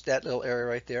 That's that little area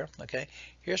right there, okay.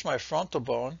 Here's my frontal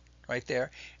bone right there,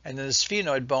 and then the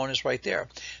sphenoid bone is right there.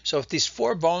 So if these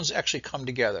 4 bones actually come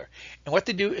together, and what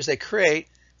they do is they create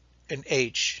an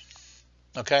H,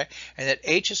 okay, and that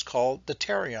H is called the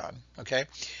pterion, okay.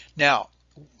 Now,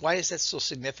 why is that so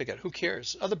significant? Who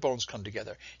cares? Other bones come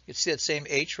together. You see that same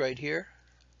H right here?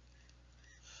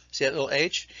 See that little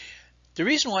H? The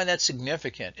reason why that's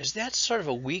significant is that's sort of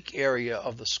a weak area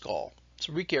of the skull. It's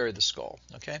a weak area of the skull,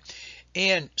 okay?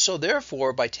 And so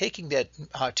therefore, by taking that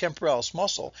temporalis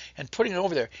muscle and putting it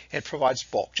over there, it provides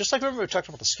bulk. Just like remember we talked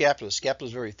about the scapula. The scapula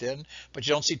is very thin, but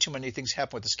you don't see too many things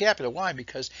happen with the scapula. Why?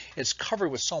 Because it's covered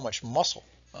with so much muscle.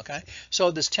 Okay,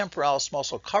 so this temporalis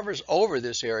muscle covers over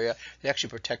this area. It actually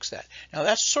protects that. Now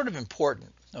that's sort of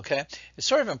important. Okay, it's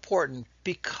sort of important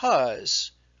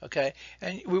because, okay,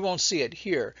 and we won't see it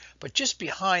here, but just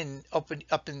behind up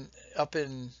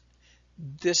in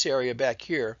this area back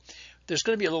here, there's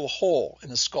going to be a little hole in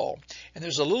the skull, and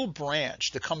there's a little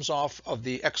branch that comes off of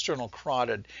the external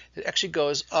carotid that actually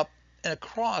goes up and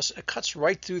across. It cuts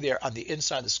right through there on the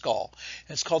inside of the skull,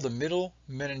 and it's called the middle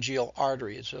meningeal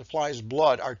artery. It supplies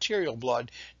blood, arterial blood,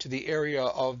 to the area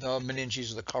of the meninges,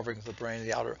 of the covering of the brain,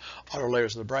 the outer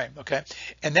layers of the brain. Okay,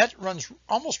 and that runs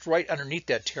almost right underneath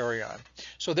that pterion.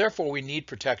 So therefore, we need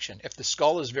protection. If the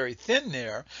skull is very thin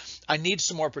there, I need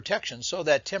some more protection. So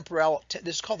that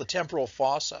this is called the temporal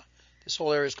fossa. This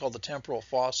whole area is called the temporal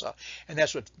fossa, and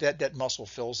that's what that muscle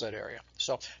fills that area.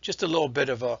 So just a little bit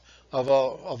of a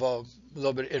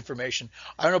little bit of information.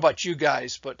 I don't know about you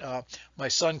guys, but my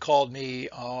son called me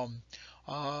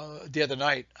the other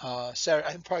night, Saturday,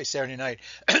 I think probably Saturday night,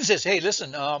 says, "Hey,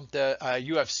 listen, the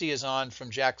UFC is on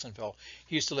from Jacksonville.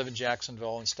 He used to live in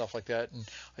Jacksonville and stuff like that, and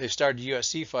they started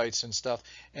UFC fights and stuff."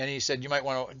 And he said, "You might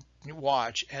want to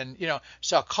watch." And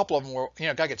so a couple of them were,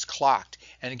 guy gets clocked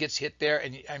and it gets hit there,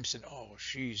 and I'm saying, "Oh,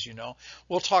 geez,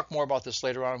 We'll talk more about this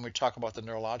later on when we talk about the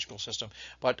neurological system."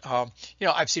 But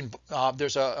I've seen there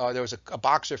was a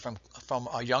boxer from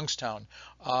Youngstown,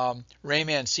 Ray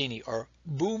Mancini, or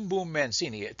Boom Boom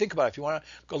Mancini. Think about it. If you want to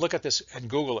go look at this and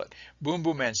Google it, Boom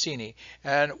Boom Mancini.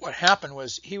 And what happened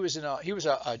was he was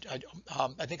I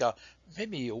think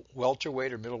maybe a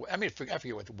welterweight or middleweight. I forget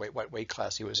what weight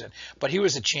class he was in, but he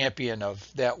was the champion of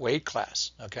that weight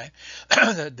class. Okay,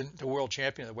 the world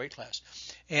champion of the weight class,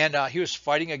 and he was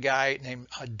fighting a guy named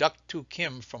Duk Tu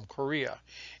Kim from Korea,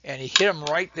 and he hit him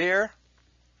right there.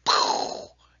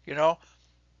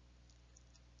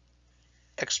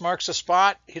 X marks the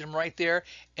spot, hit him right there,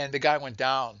 and the guy went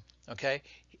down. Okay,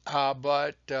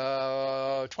 but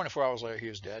 24 hours later he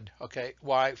was dead. Okay,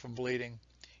 why? From bleeding.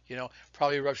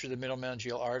 Probably ruptured the middle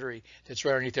meningeal artery that's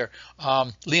right underneath there.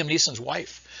 Liam Neeson's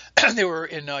wife, they were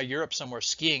in Europe somewhere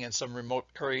skiing, in some remote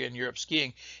area in Europe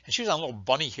skiing, and she was on a little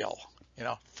bunny hill.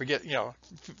 Try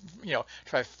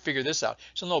to figure this out.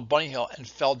 She's on a little bunny hill and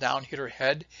fell down, hit her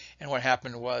head, and what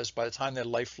happened was, by the time they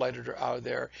life flighted her out of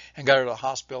there and got her to the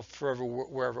hospital,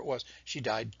 wherever it was, she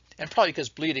died. And probably because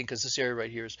bleeding, because this area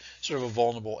right here is sort of a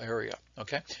vulnerable area.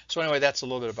 Okay, so anyway, that's a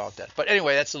little bit about that. But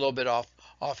anyway, that's a little bit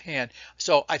offhand.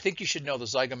 So I think you should know the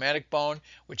zygomatic bone,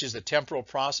 which is the temporal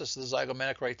process of the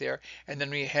zygomatic right there, and then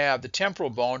we have the temporal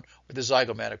bone with the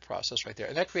zygomatic process right there,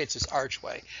 and that creates this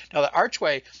archway. Now the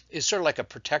archway is sort of like a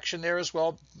protection there as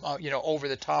well, over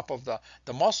the top of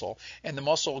the muscle, and the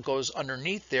muscle goes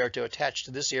underneath there to attach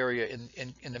to this area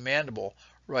in the mandible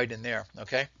right in there.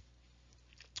 Okay.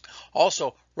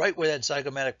 Also, right where that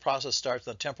zygomatic process starts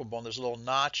on the temporal bone, there's a little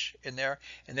notch in there,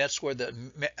 and that's where the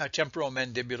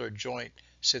temporomandibular joint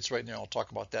sits right there. I'll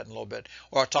talk about that in a little bit,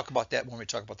 or I'll talk about that when we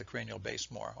talk about the cranial base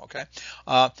more. Okay.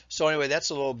 So anyway, that's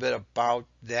a little bit about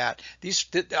that.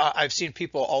 I've seen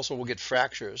people also will get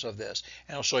fractures of this,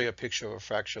 and I'll show you a picture of a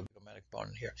fracture of the zygomatic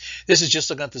bone here. This is just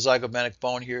looking at the zygomatic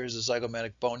bone. Here is the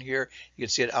zygomatic bone here. You can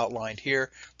see it outlined here,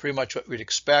 pretty much what we'd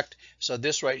expect. So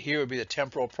this right here would be the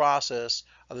temporal process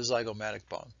of the zygomatic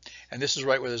bone, and this is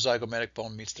right where the zygomatic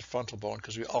bone meets the frontal bone,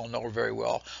 because we all know very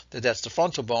well that that's the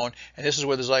frontal bone, and this is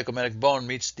where the zygomatic bone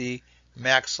meets the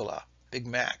maxilla. Big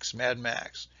Max, Mad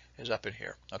Max is up in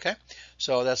here. Okay,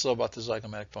 so that's a little about the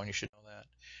zygomatic bone. You should know that.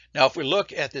 Now, if we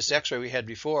look at this X-ray we had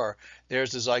before,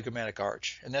 there's the zygomatic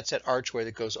arch, and that's that archway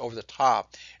that goes over the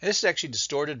top. And this is actually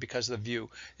distorted because of the view.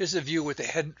 This is a view with the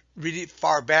head really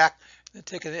far back, and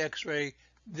taking the X-ray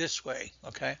this way.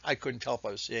 Okay, I couldn't tell if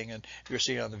I was seeing it, if you're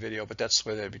seeing it on the video, but that's the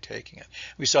way they'd be taking it.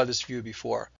 We saw this view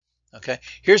before. Okay,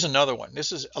 here's another one.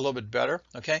 This is a little bit better.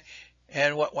 Okay,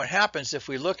 and what happens if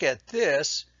we look at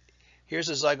this, here's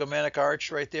a zygomatic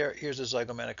arch right there, here's a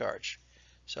zygomatic arch.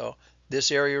 So this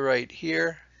area right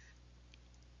here,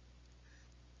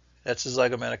 that's the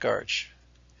zygomatic arch.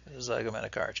 The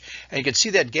zygomatic arch, and you can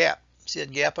see that gap. See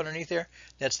that gap underneath there?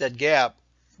 That's that gap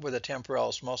where the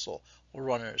temporalis muscle will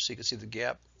run in. So you can see the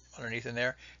gap underneath in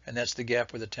there, and that's the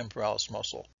gap where the temporalis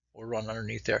muscle will run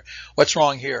underneath there. What's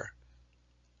wrong here?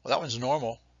 Well, that one's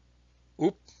normal.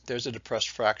 Oop, there's a depressed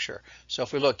fracture. So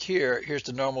if we look here, here's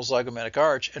the normal zygomatic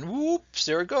arch, and whoops,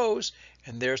 there it goes,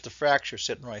 and there's the fracture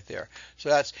sitting right there. So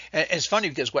that's, and it's funny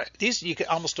because these you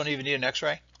almost don't even need an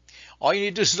X-ray. All you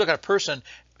need to do is look at a person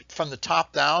from the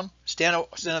top down. Stand on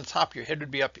the top. Your head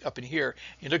would be up in here.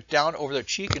 You look down over their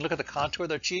cheek and look at the contour of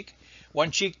their cheek.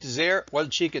 One cheek is there, one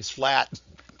cheek is flat.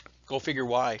 Go figure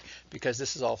why, because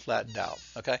this is all flattened out.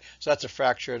 Okay, so that's a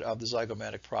fracture of the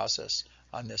zygomatic process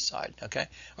on this side. Okay,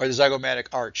 or the zygomatic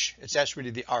arch. That's really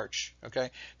the arch. Okay,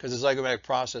 because the zygomatic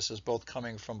process is both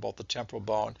coming from both the temporal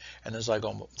bone and the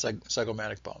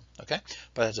zygomatic bone. Okay,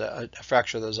 but it's a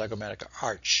fracture of the zygomatic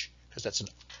arch, because that's an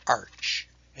arch.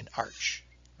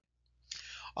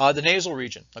 The nasal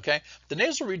region. Okay, the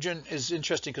nasal region is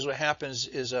interesting because what happens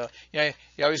is, you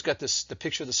always got the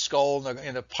picture of the skull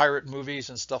in the pirate movies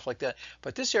and stuff like that.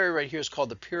 But this area right here is called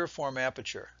the piriform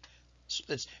aperture.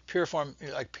 It's piriform,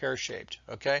 like pear-shaped.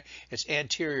 Okay, it's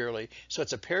anteriorly, so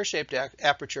it's a pear-shaped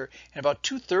aperture, and about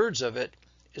 2/3 of it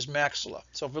is maxilla.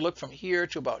 So if we look from here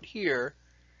to about here,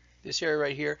 this area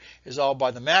right here is all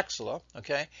by the maxilla.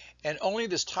 Okay, and only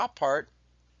this top part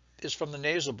is from the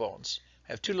nasal bones.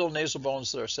 I have two little nasal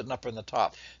bones that are sitting up in the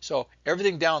top. So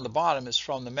everything down the bottom is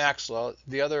from the maxilla.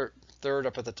 The other third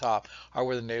up at the top are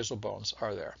where the nasal bones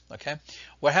are there. Okay.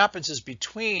 What happens is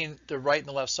between the right and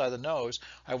the left side of the nose,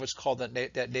 I have what's called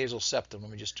that nasal septum.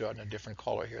 Let me just draw it in a different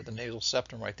color here. The nasal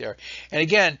septum right there. And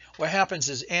again, what happens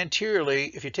is anteriorly,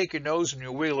 if you take your nose and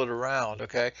you wiggle it around,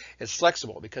 okay, it's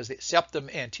flexible because the septum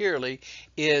anteriorly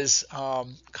is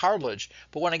cartilage.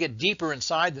 But when I get deeper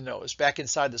inside the nose, back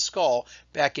inside the skull,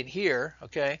 back in here,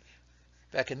 okay,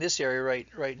 back in this area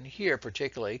right in here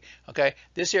particularly, okay,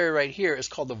 this area right here is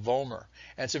called the vomer,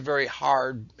 and it's a very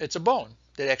hard, it's a bone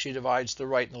that actually divides the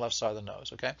right and the left side of the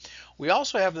nose. Okay, we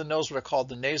also have the nose what are called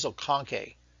the nasal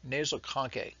conchae,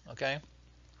 okay,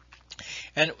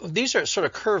 and these are sort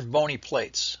of curved bony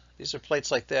plates. These are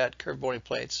plates like that, curved bony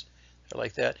plates.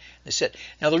 Like that, they sit.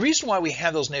 Now the reason why we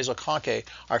have those nasal conchae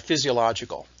are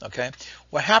physiological. Okay,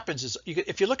 what happens is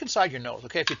if you look inside your nose,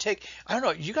 okay, if you take, I don't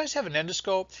know, you guys have an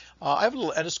endoscope? I have a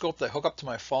little endoscope that I hook up to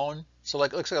my phone, so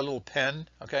like it looks like a little pen.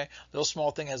 Okay, little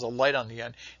small thing has a light on the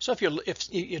end. So if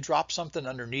you drop something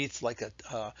underneath like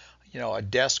a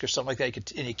desk or something like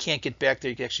that, and you can't get back there,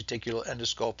 you can actually take your little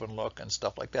endoscope and look and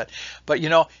stuff like that. But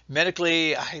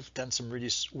medically, I've done some really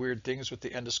weird things with the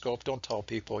endoscope. Don't tell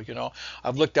people.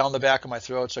 I've looked down the back of my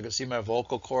throat so I can see my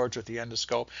vocal cords with the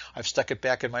endoscope. I've stuck it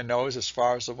back in my nose as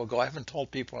far as it will go. I haven't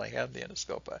told people I have the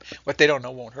endoscope. What they don't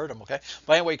know won't hurt them. Okay.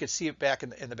 But anyway, you can see it back in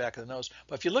the back of the nose.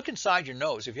 But if you look inside your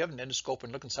nose, if you have an endoscope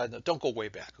and look inside, don't go way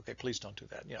back. Okay, please don't do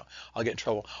that. I'll get in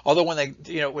trouble. Although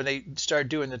when they started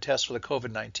doing the test for the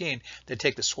COVID-19. They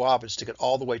take the swab and stick it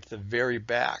all the way to the very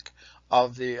back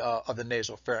of the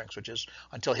nasal pharynx, which is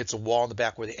until it hits a wall in the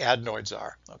back where the adenoids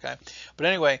are. Okay, but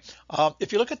anyway,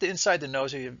 if you look at the inside the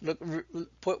nose, if you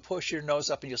push your nose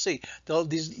up, and you'll see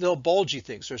these little bulgy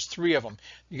things. There's 3 of them.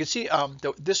 You can see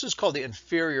this is called the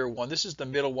inferior one. This is the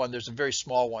middle one. There's a very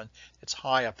small one that's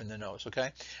high up in the nose.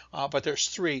 Okay, but there's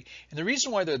 3, and the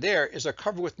reason why they're there is they're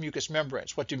covered with mucous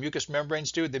membranes. What do mucous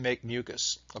membranes do? They make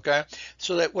mucus. Okay,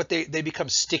 so that they become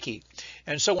sticky,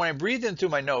 and so when I breathe in through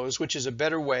my nose, which is a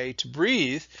better way to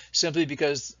breathe, simply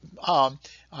because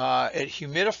it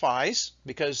humidifies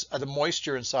because of the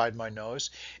moisture inside my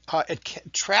nose. It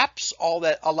traps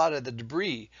a lot of the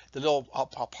debris, the little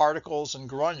particles and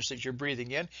grunge that you're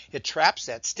breathing in. It traps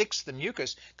that, sticks the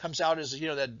mucus, comes out as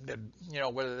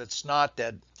whether it's not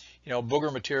that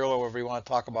booger material or whatever you want to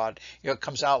talk about. It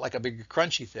comes out like a big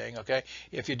crunchy thing. Okay,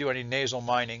 if you do any nasal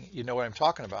mining, you know what I'm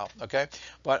talking about. Okay,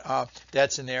 but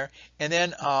that's in there, and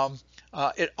then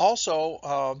it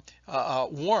also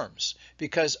warms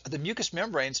because the mucous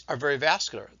membranes are very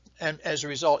vascular, and as a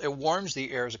result, it warms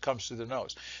the air as it comes through the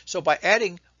nose. So by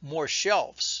adding more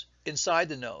shelves inside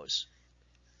the nose,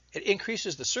 it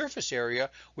increases the surface area,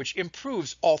 which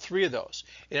improves all 3 of those.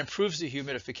 It improves the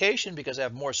humidification because I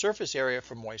have more surface area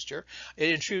for moisture.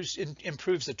 It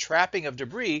improves the trapping of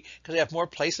debris because I have more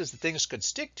places that things could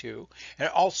stick to. And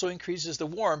it also increases the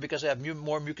warm because I have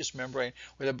more mucous membrane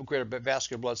with a greater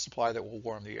vascular blood supply that will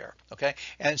warm the air. Okay,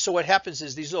 and so what happens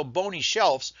is these little bony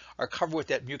shelves are covered with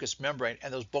that mucous membrane,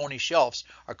 and those bony shelves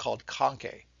are called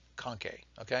conchae.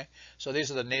 Okay, so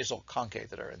these are the nasal conchae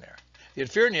that are in there. The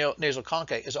inferior nasal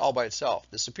conchae is all by itself.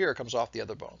 The superior comes off the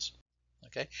other bones.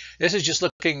 Okay, this is just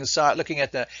looking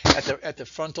at the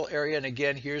frontal area, and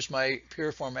again, here's my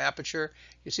piriform aperture.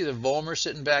 You see the vomer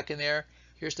sitting back in there.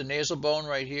 Here's the nasal bone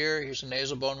right here. Here's the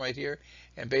nasal bone right here,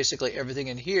 and basically everything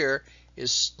in here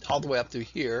is all the way up through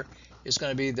here is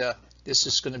going to be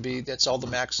that's all the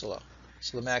maxilla.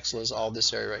 So the maxilla is all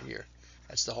this area right here.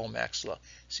 That's the whole maxilla.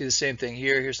 See the same thing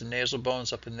here. Here's the nasal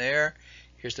bones up in there.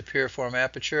 Here's the piriform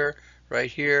aperture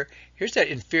right here. Here's that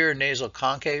inferior nasal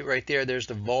conchae right there. There's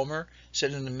the vomer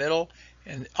sitting in the middle,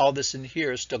 and all this in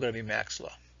here is still going to be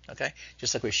maxilla. Okay,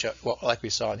 just like we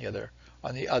saw on the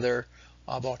other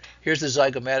bone. Here's the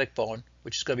zygomatic bone,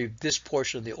 which is going to be this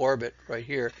portion of the orbit right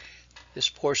here. This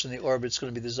portion of the orbit is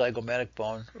going to be the zygomatic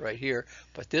bone right here,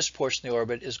 but this portion of the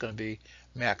orbit is going to be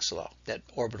maxilla, that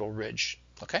orbital ridge.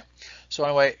 Okay, so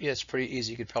anyway, yeah, it's pretty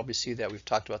easy. You could probably see that. We've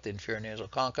talked about the inferior nasal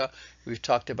concha. We've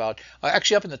talked about,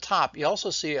 actually up in the top, you also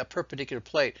see a perpendicular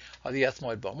plate of the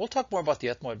ethmoid bone. We'll talk more about the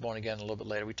ethmoid bone again a little bit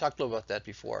later. We talked a little about that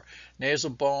before. Nasal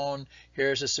bone,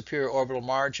 here's the superior orbital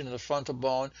margin of the frontal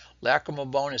bone. Lacrimal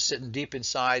bone is sitting deep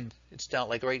inside. It's down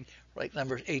like right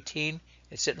number 18.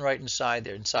 It's sitting right inside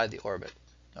there, inside the orbit.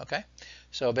 Okay,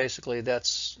 so basically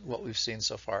that's what we've seen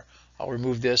so far. I'll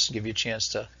remove this and give you a chance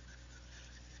to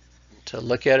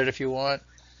look at it if you want.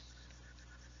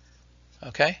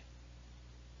 Okay.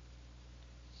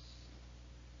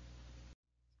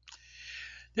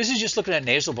 This is just looking at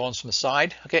nasal bones from the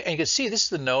side. Okay, and you can see this is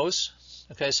the nose.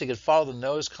 Okay, so you can follow the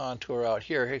nose contour out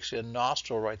here. Here's a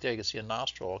nostril right there. You can see a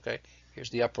nostril. Okay, Here's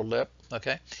the upper lip,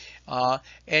 okay? And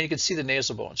you can see the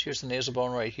nasal bones. Here's the nasal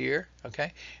bone right here,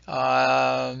 okay?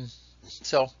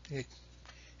 So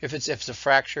if it's a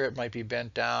fracture, it might be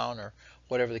bent down or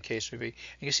whatever the case may be. And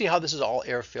you can see how this is all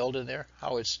air filled in there,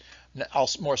 how it's all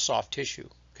more soft tissue,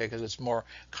 okay? Because it's more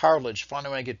cartilage.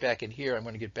 Finally, when I get back in here, I'm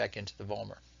going to get back into the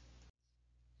vomer.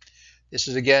 This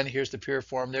is again, here's the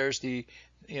piriform. There's the,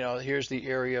 here's the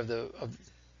area of the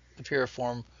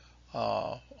piriform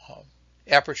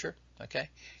aperture, okay?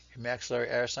 Your maxillary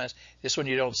air sinus. This one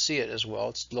you don't see it as well.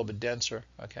 It's a little bit denser,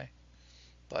 okay?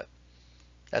 But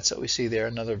that's what we see there.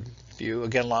 Another view.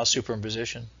 Again, a lot of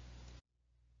superimposition.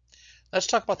 Let's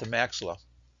talk about the maxilla.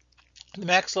 The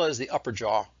maxilla is the upper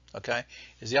jaw, okay?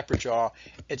 Is the upper jaw.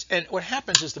 And what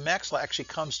happens is the maxilla actually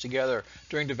comes together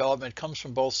during development, comes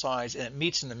from both sides, and it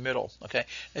meets in the middle, okay?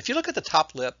 If you look at the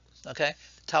top lip, okay,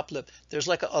 the top lip, there's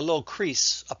like a little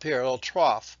crease up here, a little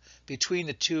trough between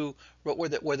the two,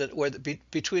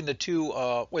 between the two,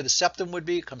 where the septum would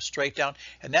be, it comes straight down,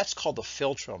 and that's called the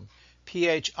philtrum.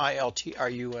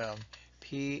 P-H-I-L-T-R-U-M.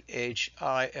 P-H-I-L-T-R-U-M,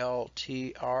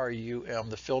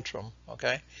 the philtrum,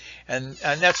 okay? And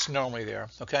that's normally there,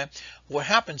 okay? What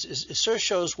happens is it sort of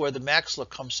shows where the maxilla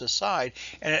comes to the side,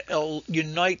 and it'll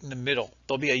unite in the middle.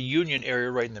 There'll be a union area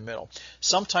right in the middle.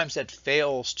 Sometimes that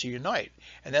fails to unite,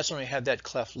 and that's when we have that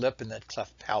cleft lip and that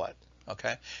cleft palate.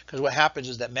 Okay, because what happens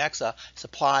is that maxilla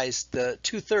supplies the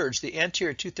 2/3, the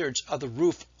anterior 2/3 of the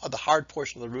roof, of the hard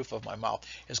portion of the roof of my mouth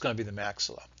is going to be the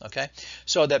maxilla. Okay,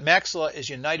 so that maxilla is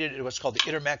united in what's called the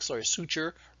intermaxillary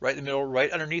suture, right in the middle,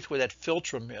 right underneath where that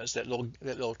philtrum is, that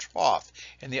little trough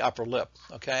in the upper lip.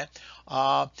 Okay,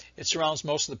 it surrounds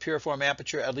most of the piriform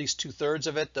aperture, at least 2/3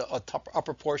 of it, the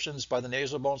upper portions by the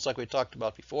nasal bones, like we talked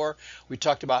about before. We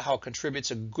talked about how it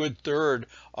contributes a good third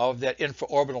of that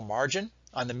infraorbital margin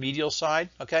on the medial side,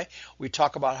 okay? We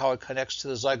talk about how it connects to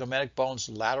the zygomatic bones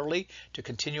laterally to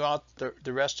continue out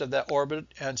the rest of that orbit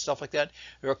and stuff like that.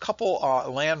 There are a couple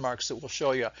landmarks that will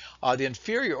show you. The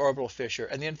inferior orbital fissure,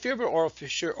 and the inferior orbital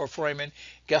fissure or foramen,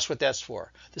 guess what that's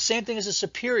for? The same thing as the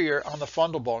superior on the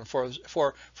fundal bone for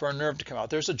a nerve to come out.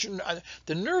 There's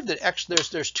the nerve that actually,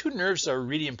 there's two nerves that are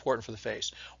really important for the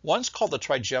face. One's called the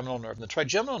trigeminal nerve, and the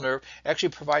trigeminal nerve actually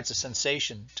provides a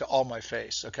sensation to all my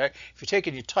face, okay? If you take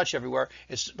it and you touch everywhere,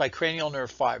 it's by cranial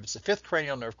nerve 5. It's the fifth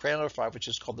cranial nerve 5, which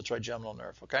is called the trigeminal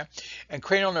nerve, okay? And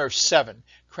cranial nerve 7.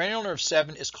 Cranial nerve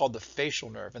 7 is called the facial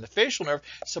nerve. And the facial nerve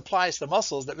supplies the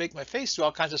muscles that make my face do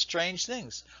all kinds of strange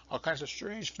things, all kinds of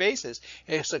strange faces.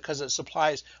 It's because it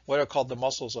supplies what are called the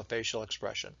muscles of facial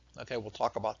expression. Okay, we'll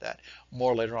talk about that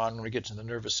more later on when we get to the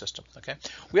nervous system. Okay,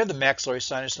 we have the maxillary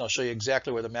sinus, and I'll show you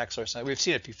exactly where the maxillary sinus. We've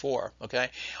seen it before. Okay,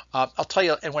 I'll tell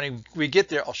you, and when we get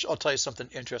there, I'll tell you something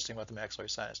interesting about the maxillary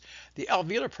sinus. The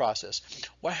alveolar process.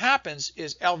 What happens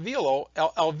is alveoli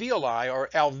or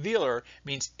alveolar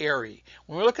means airy.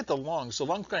 When we look at the lungs are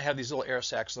going to have these little air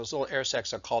sacs. Those little air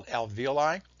sacs are called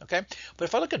alveoli. Okay, but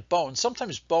if I look at bone,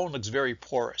 sometimes bone looks very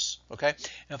porous. Okay,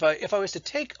 and if I was to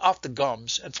take off the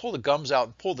gums and pull the gums out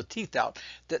and pull the teeth out,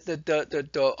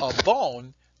 the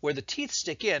bone where the teeth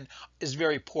stick in is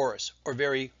very porous or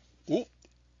very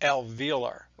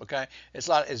alveolar. Okay, it's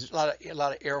a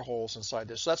lot of air holes inside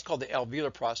this, so that's called the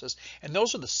alveolar process, and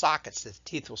those are the sockets that the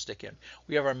teeth will stick in.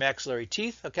 We have our maxillary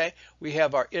teeth. Okay, we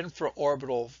have our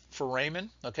infraorbital foramen.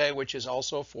 Okay, which is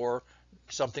also for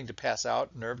something to pass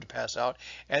out, nerve to pass out,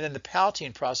 and then the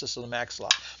palatine process of the maxilla.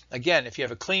 Again, if you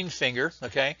have a clean finger,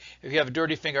 okay, if you have a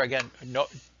dirty finger, again, no.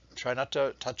 Try not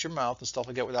to touch your mouth and stuff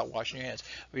like that without washing your hands.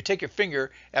 If you take your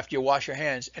finger after you wash your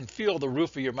hands and feel the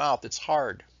roof of your mouth, it's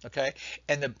hard, okay?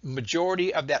 And the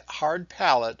majority of that hard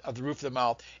palate of the roof of the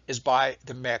mouth is by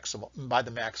the maxilla,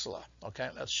 okay?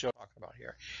 That's what I'm talking about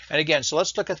here. And again, so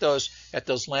let's look at those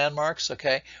landmarks,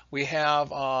 okay? We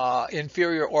have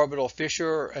inferior orbital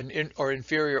fissure or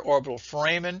inferior orbital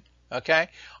foramen. Okay,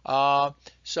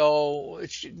 so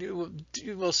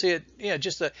we'll see it.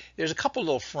 There's a couple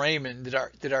little foramen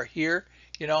that are here,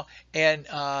 and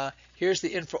here's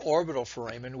the infraorbital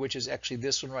foramen, which is actually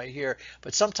this one right here.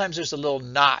 But sometimes there's a little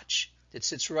notch that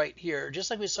sits right here, just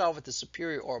like we saw with the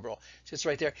superior orbital, sits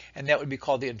right there, and that would be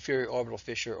called the inferior orbital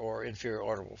fissure or inferior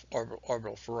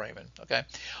orbital foramen. Okay,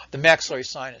 the maxillary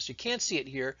sinus. You can't see it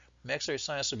here. Maxillary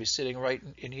sinus would be sitting right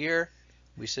in here.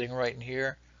 Would be sitting right in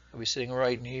here. Would be sitting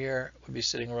right in here, would be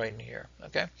sitting right in here,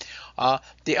 okay?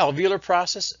 The alveolar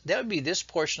process, that would be this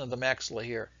portion of the maxilla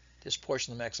here, this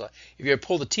portion of the maxilla. If you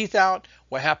pull the teeth out,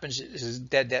 what happens is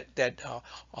that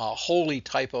holy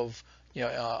type of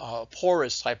a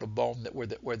porous type of bone that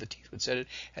where the teeth would sit.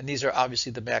 And these are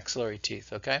obviously the maxillary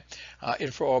teeth. Okay,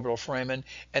 infraorbital foramen,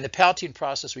 and the palatine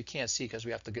process we can't see because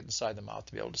we have to get inside the mouth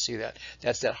to be able to see that.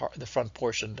 That's the front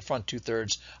portion, the front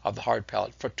 2/3 of the hard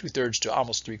palate, from 2/3 to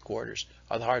almost 3/4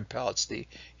 of the hard palate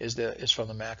is from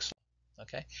the maxilla.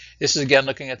 Okay, this is again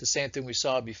looking at the same thing we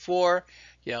saw before.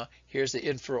 Here's the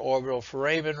infraorbital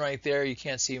foramen right there. You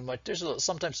can't see much. There's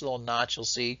sometimes a little notch you'll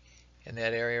see in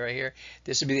that area right here.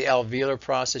 This would be the alveolar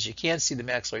process. You can't see the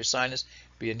maxillary sinus.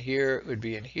 It'd be in here. It would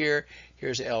be in here.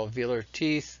 Here's the alveolar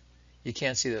teeth. You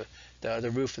can't see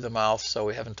the roof of the mouth, so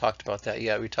we haven't talked about that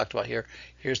yet. We talked about here.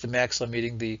 Here's the maxilla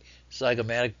meeting the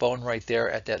zygomatic bone right there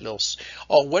at that little.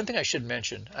 Oh, one thing I should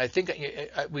mention. I think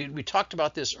we talked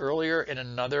about this earlier in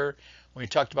another, when we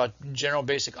talked about general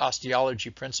basic osteology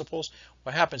principles.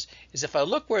 What happens is if I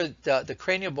look where the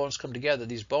cranial bones come together,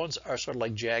 these bones are sort of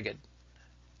like jagged.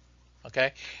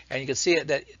 Okay, and you can see it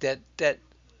that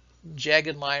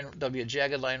jagged line. There'll be a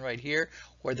jagged line right here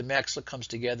where the maxilla comes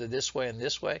together this way and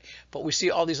this way. But we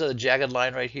see all these other jagged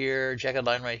line right here, jagged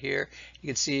line right here. You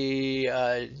can see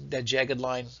that jagged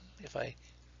line. If I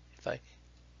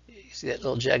see that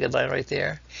little jagged line right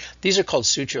there, these are called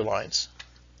suture lines.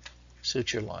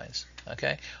 Suture lines.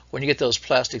 Okay, when you get those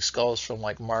plastic skulls from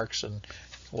like Marks and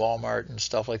Walmart and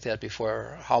stuff like that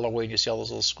before Halloween, you see all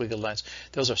those little squiggly lines.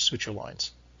 Those are suture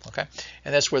lines. Okay,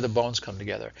 and that's where the bones come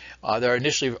together. They're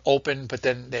initially open, but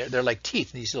then they're like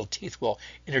teeth. And these little teeth will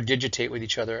interdigitate with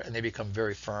each other, and they become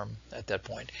very firm at that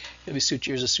point. It'll be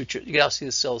suture. Here's a suture. You can all see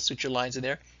the cell suture lines in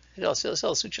there. You can all see the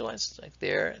cell suture lines like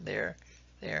there, there,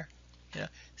 there.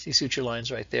 See suture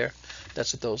lines right there.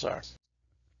 That's what those are.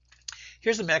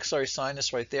 Here's the maxillary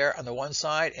sinus right there on the one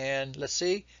side, and let's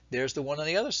see, there's the one on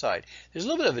the other side. There's a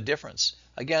little bit of a difference.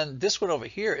 Again, this one over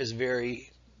here is very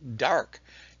dark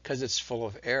because it's full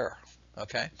of air.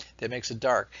 Okay, that makes it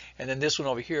dark. And then this one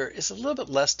over here is a little bit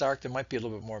less dark. There might be a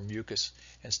little bit more mucus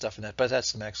and stuff in that, but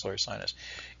that's the maxillary sinus.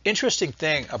 Interesting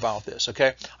thing about this,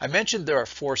 okay, I mentioned there are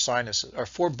four sinuses, or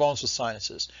four bones with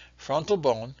sinuses: frontal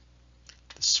bone,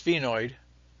 the sphenoid,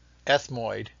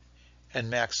 ethmoid,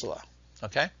 and maxilla.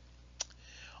 Okay.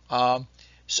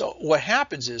 So what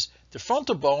happens is the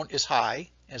frontal bone is high,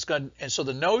 and it's going, and so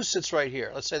the nose sits right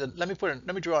here. Let's say that. Let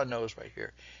me draw a nose right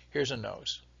here. Here's a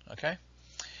nose. Okay.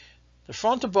 The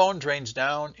frontal bone drains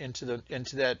down into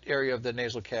that area of the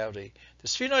nasal cavity. The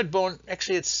sphenoid bone,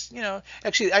 actually,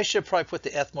 actually I should probably put the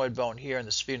ethmoid bone here and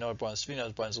the sphenoid bone. The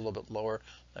sphenoid bone is a little bit lower.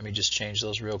 Let me just change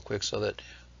those real quick so that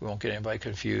we won't get anybody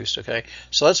confused. Okay,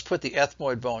 so let's put the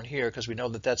ethmoid bone here because we know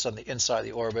that that's on the inside of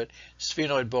the orbit.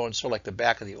 Sphenoid bone is sort of like the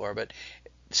back of the orbit.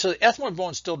 So the ethmoid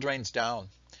bone still drains down.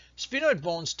 Sphenoid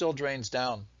bone still drains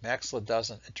down. Maxilla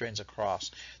doesn't. It drains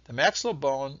across. The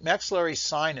maxillary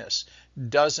sinus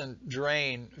doesn't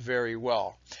drain very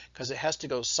well because it has to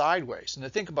go sideways. And the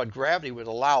thing about gravity would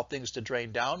allow things to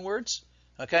drain downwards.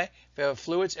 Okay, if you have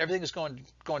fluids, everything is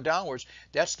going downwards.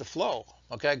 That's the flow.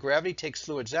 Okay, gravity takes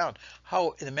fluids down.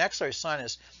 How in the maxillary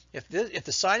sinus, if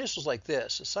the sinus was like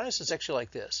this, the sinus is actually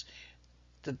like this.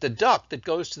 The duct that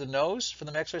goes to the nose from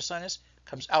the maxillary sinus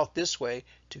comes out this way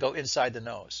to go inside the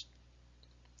nose.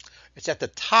 It's at the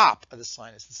top of the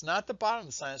sinus. It's not the bottom of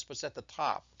the sinus, but it's at the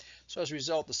top. So as a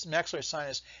result, the maxillary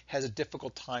sinus has a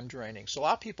difficult time draining. So a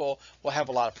lot of people will have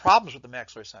a lot of problems with the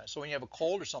maxillary sinus. So when you have a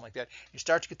cold or something like that, you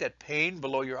start to get that pain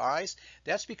below your eyes.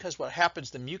 That's because what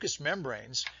happens, the mucous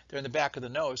membranes, they're in the back of the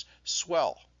nose,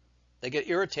 swell. They get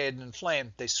irritated and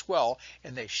inflamed. They swell,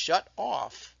 and they shut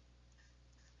off.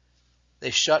 They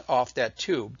shut off that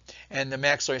tube, and the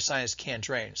maxillary sinus can't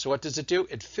drain. So what does it do?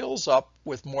 It fills up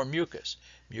with more mucus.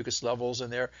 Mucus levels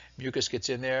in there, mucus gets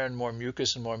in there, and more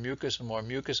mucus, and more mucus, and more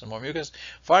mucus, and more mucus.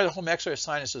 Finally, the whole maxillary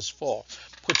sinus is full.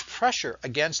 Puts pressure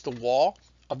against the wall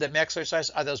of that maxillary sinus,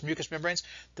 are those mucous membranes.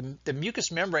 The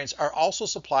mucous membranes are also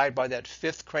supplied by that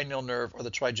fifth cranial nerve, or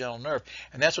the trigeminal nerve,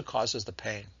 and that's what causes the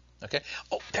pain. Okay.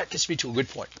 Oh, that gets me to a good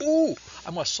point. Ooh,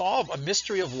 I'm gonna solve a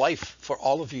mystery of life for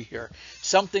all of you here.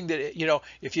 Something that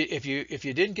if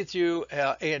you didn't get through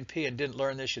A&P and didn't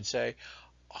learn this, you'd say,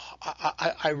 oh,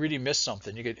 I really missed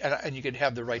something. You could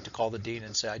have the right to call the dean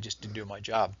and say, I just didn't do my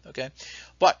job. Okay,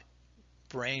 but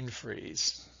brain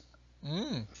freeze.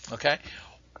 Okay.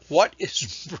 What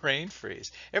is brain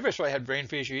freeze? Everybody's probably had brain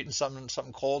freeze. You're eating something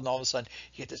cold, and all of a sudden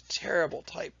you get this terrible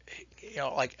type,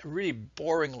 like really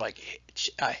boring, like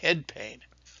head pain.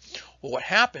 Well, what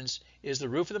happens is the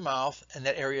roof of the mouth and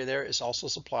that area there is also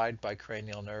supplied by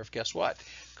cranial nerve. Guess what?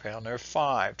 Cranial nerve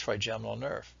 5, trigeminal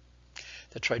nerve.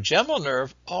 The trigeminal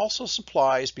nerve also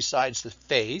supplies, besides the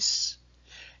face,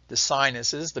 the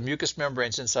sinuses, the mucous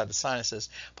membranes inside the sinuses,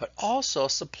 but also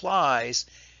supplies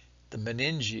the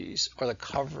meninges or the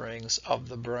coverings of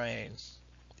the brain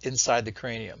inside the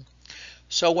cranium.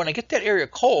 So when I get that area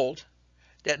cold,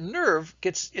 that nerve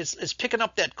is picking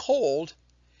up that cold,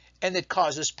 and it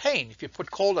causes pain. If you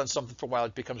put cold on something for a while,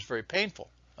 it becomes very painful.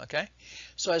 Okay,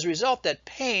 so as a result, that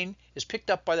pain is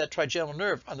picked up by that trigeminal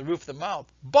nerve on the roof of the mouth,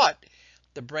 but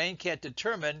the brain can't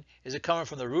determine, is it coming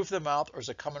from the roof of the mouth or is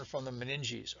it coming from the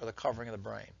meninges or the covering of the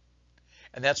brain?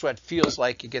 And that's what it feels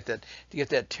like. You get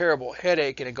that terrible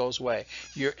headache and it goes away.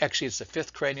 It's the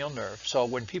fifth cranial nerve. So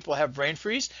when people have brain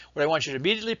freeze, what I want you to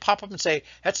immediately pop up and say,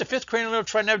 that's the fifth cranial nerve,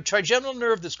 trigeminal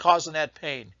nerve that's causing that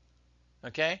pain.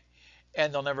 Okay?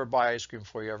 And they'll never buy ice cream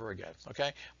for you ever again.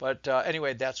 Okay? But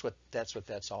anyway, that's what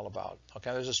that's all about.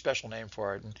 Okay? There's a special name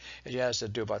for it, and it has to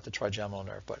do about the trigeminal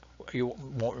nerve, but you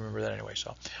won't remember that anyway.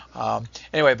 So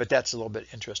anyway, but that's a little bit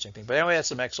interesting thing. But anyway, that's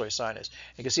the maxillary sinus.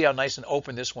 You can see how nice and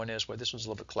open this one is, where this one's a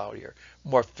little bit cloudier,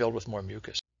 more filled with more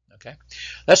mucus. Okay?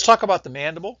 Let's talk about the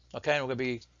mandible. Okay? And we're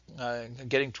going to be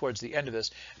getting towards the end of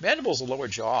this. Mandible is the lower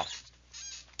jaw.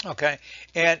 Okay,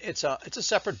 and it's a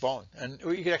separate bone, and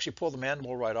you can actually pull the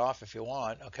mandible right off if you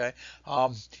want. Okay,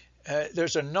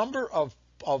 there's a number of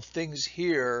things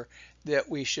here that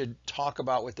we should talk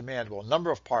about with the mandible. A number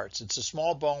of parts. It's a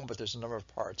small bone, but there's a number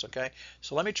of parts. Okay,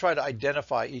 so let me try to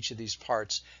identify each of these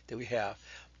parts that we have.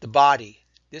 The body.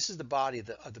 This is the body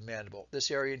of the mandible.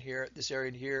 This area in here, this area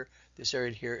in here, this area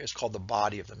in here is called the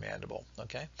body of the mandible.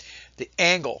 Okay, the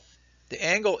angle. The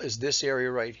angle is this area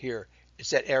right here.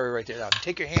 It's that area right there. Now,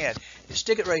 take your hand, you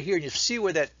stick it right here, and you see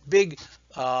where that big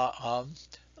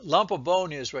lump of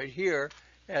bone is right here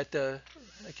at the,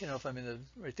 I can't know if I'm in the,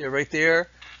 right there,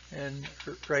 and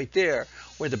right there,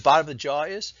 where the bottom of the jaw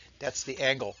is. That's the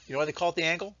angle. You know why they call it the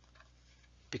angle?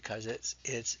 Because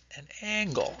it's an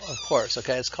angle, of course.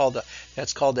 Okay, that's called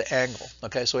the angle.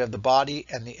 Okay, so we have the body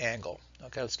and the angle.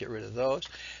 Okay, let's get rid of those.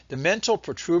 The mental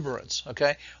protuberance.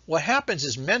 Okay, what happens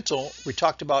is mental, we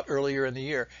talked about earlier in the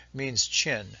year, means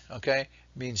chin. Okay,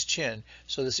 means chin.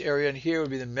 So this area in here would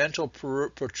be the mental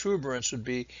protuberance, would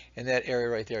be in that area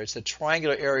right there. It's the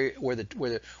triangular area where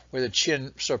the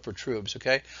chin sort of protrudes.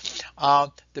 Okay,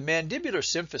 the mandibular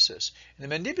symphysis.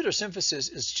 And the mandibular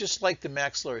symphysis is just like the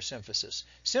maxillary symphysis.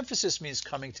 Symphysis means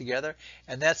coming together,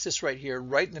 and that's this right here,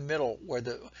 right in the middle, where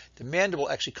the mandible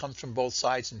actually comes from both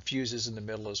sides and fuses in the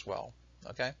middle as well.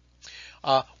 Okay.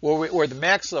 Where the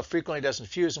maxilla frequently doesn't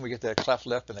fuse, and we get the cleft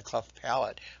lip and the cleft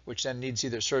palate, which then needs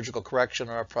either surgical correction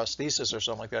or a prosthesis or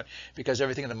something like that, because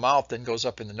everything in the mouth then goes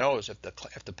up in the nose if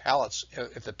the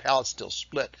palate's still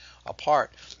split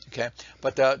apart. Okay,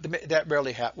 but that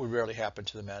would rarely happen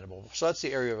to the mandible. So that's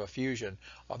the area of effusion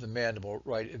of the mandible,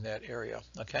 right in that area.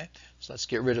 Okay, so let's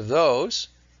get rid of those.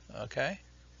 Okay.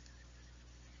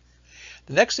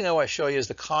 The next thing I want to show you is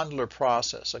the condylar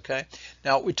process. Okay.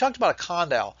 Now we talked about a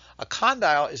condyle. A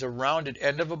condyle is a rounded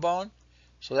end of a bone.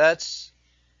 So that's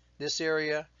this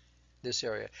area, this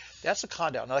area. That's a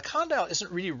condyle. Now the condyle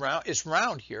isn't really round. It's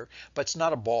round here, but it's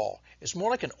not a ball. It's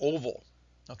more like an oval.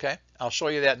 Okay. I'll show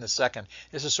you that in a second.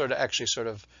 This is sort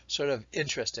of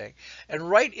interesting. And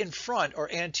right in front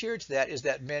or anterior to that is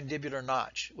that mandibular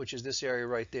notch, which is this area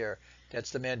right there. That's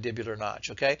the mandibular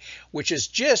notch. Okay. Which is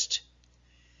just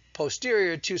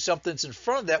posterior to something that's in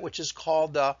front of that, which is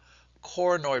called the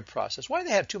coronoid process. Why do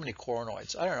they have too many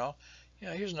coronoids? I don't know. You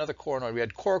know, here's another coronoid. We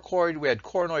had coracoid, we had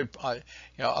coronoid,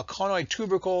 a conoid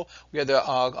tubercle. We had the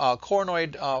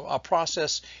coronoid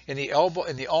process in the elbow,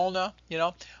 in the ulna. You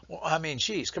know, well, I mean,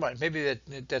 geez, come on, maybe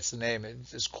that's the name.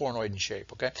 It's coronoid in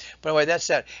shape. Okay, but anyway, that's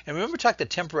that. And remember, talk the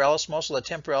temporalis muscle. The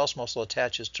temporalis muscle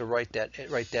attaches to that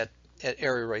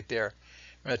area right there.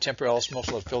 The temporalis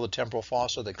muscle will fill the temporal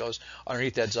fossa that goes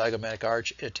underneath that zygomatic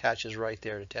arch. It attaches right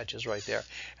there. It attaches right there,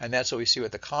 and that's what we see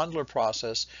with the condylar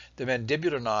process, the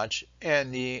mandibular notch,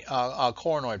 and the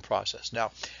coronoid process.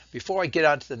 Now, before I get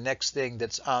on to the next thing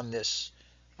that's on this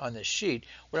sheet,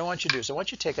 what I want you to do is I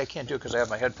want you to take. I can't do it because I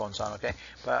have my headphones on. Okay,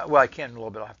 but well, I can in a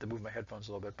little bit. I'll have to move my headphones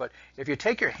a little bit. But if you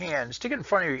take your hand, stick it in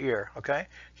front of your ear. Okay,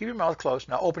 keep your mouth closed.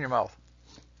 Now open your mouth.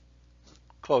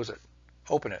 Close it.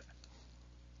 Open it.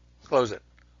 Close it.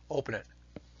 Open it.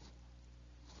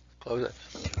 Close it.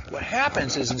 What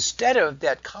happens is instead of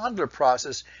that condylar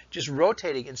process just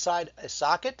rotating inside a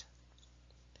socket,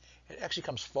 it actually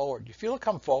comes forward. You feel it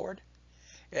come forward?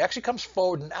 It actually comes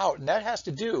forward and out, and that has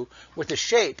to do with the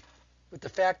shape, with the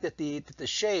fact that the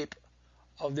shape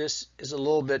of this is a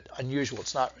little bit unusual.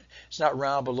 It's not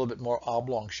round, but a little bit more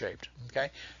oblong shaped. Okay,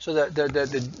 so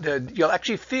you'll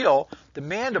actually feel the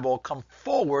mandible come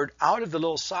forward out of the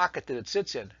little socket that it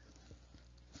sits in.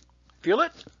 Feel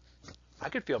it? I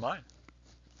could feel mine.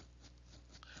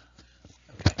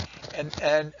 Okay,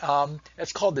 and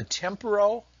it's called the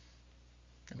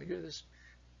let me do this,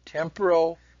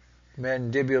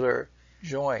 temporomandibular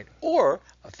joint, or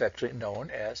affectionately known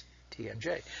as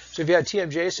TMJ. So if you have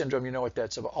TMJ syndrome, you know what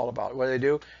that's all about. What do they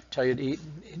do? Tell you to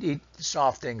eat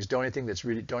soft things. Don't eat anything that's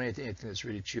really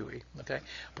chewy. Okay,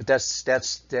 but that's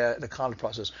the condylar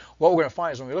process. What we're going to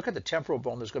find is when we look at the temporal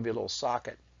bone, there's going to be a little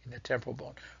socket in the temporal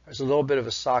bone. There's a little bit of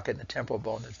a socket in the temporal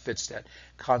bone that fits that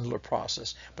condylar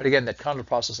process. But again, that condylar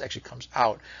process actually comes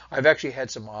out. I've actually had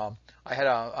some. I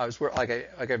was like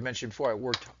I mentioned before. I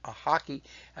worked hockey,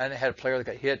 and I had a player that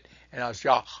got hit, and I was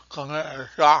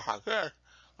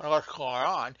what's going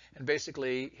on, and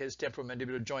basically his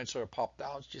temporomandibular joint sort of popped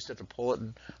out. Just have to pull it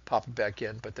and pop it back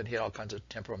in, but then he had all kinds of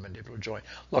temporomandibular joint.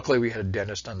 Luckily we had a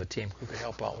dentist on the team who could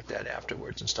help out with that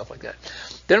afterwards and stuff like that.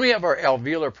 Then we have our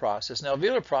alveolar process. Now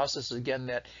alveolar process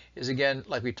is again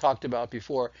like we talked about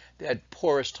before, that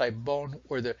porous type bone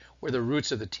where the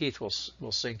roots of the teeth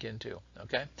will sink into.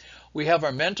 Okay, we have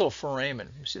our mental foramen.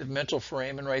 You see the mental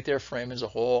foramen right there? Foramen is a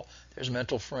hole. There's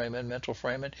mental foramen,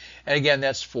 and again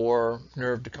that's for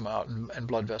nerve to come out and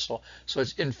blood vessel. So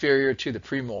it's inferior to the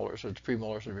premolars, so the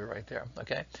premolars would be right there.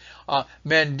 Okay,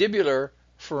 mandibular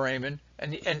foramen,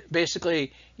 and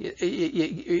basically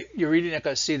you're really not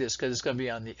going to see this because it's going to be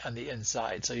on the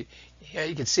inside. So you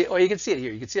can see, you can see it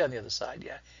here. You can see it on the other side.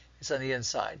 Yeah, it's on the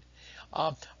inside.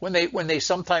 When they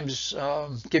sometimes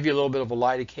give you a little bit of a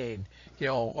lidocaine,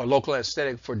 or local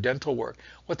anesthetic for dental work,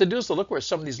 what they do is they look where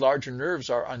some of these larger nerves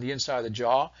are on the inside of the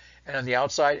jaw and on the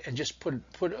outside, and just put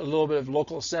a little bit of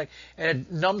local anesthetic, and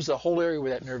it numbs the whole area where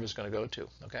that nerve is going to go to.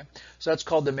 Okay, so that's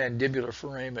called the mandibular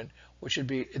foramen, which would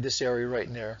be this area right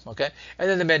in there. Okay, and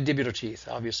then the mandibular teeth,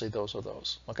 obviously those are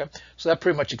those. Okay, so that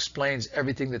pretty much explains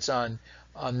everything that's on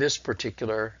this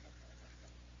particular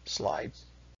slide.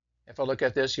 If I look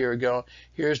at this, here we go.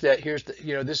 Here's the,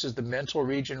 this is the mental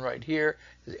region right here,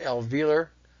 the alveolar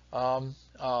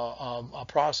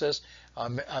process,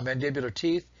 mandibular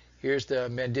teeth. Here's the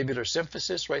mandibular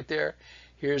symphysis right there.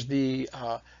 Here's the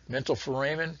mental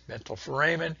foramen.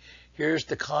 Here's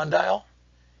the condyle.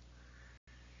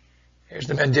 Here's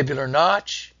the mandibular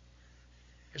notch.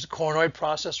 Here's the coronoid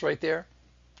process right there.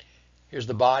 Here's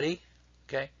the body.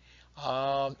 Okay,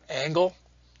 angle.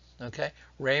 Okay,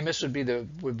 ramus would be the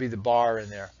bar in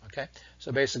there. Okay,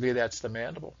 so basically that's the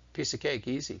mandible. Piece of cake,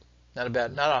 easy. Not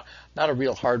a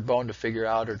real hard bone to figure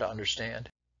out or to understand.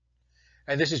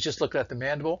 And this is just looking at the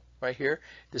mandible right here.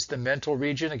 This is the mental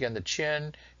region. Again, the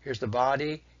chin. Here's the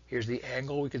body. Here's the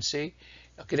angle we can see.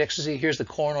 Okay, next you see here's the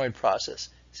coronoid process.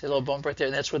 See a little bump right there,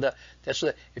 and that's where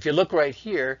if you look right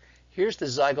here, here's the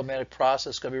zygomatic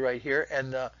process going to be right here,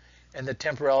 and the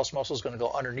temporalis muscle is going to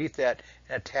go underneath that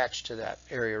and attach to that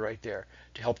area right there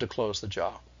to help to close the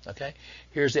jaw. Okay,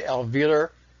 here's the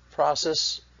alveolar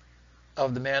process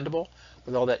of the mandible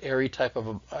with all that airy type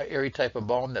of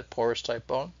bone, that porous type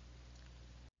bone.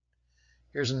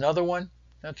 Here's another one.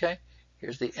 Okay,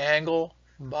 here's the angle,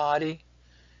 body.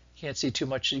 Can't see too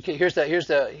much. Here's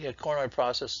the coronoid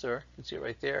process there. You can see it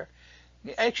right there.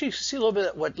 You actually see a little bit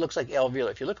of what looks like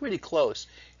alveolar. If you look really close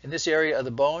in this area of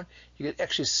the bone, you can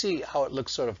actually see how it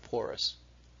looks sort of porous.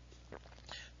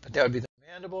 But that would be the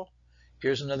mandible.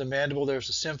 Here's another mandible. There's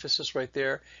the symphysis right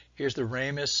there. Here's the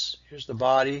ramus. Here's the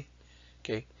body.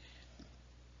 Okay.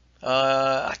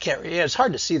 I can't. Yeah, it's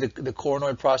hard to see the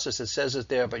coronoid process. It says it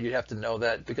there, but you'd have to know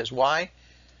that because why?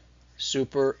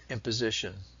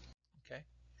 Superimposition. Okay.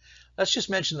 Let's just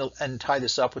mention and tie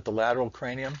this up with the lateral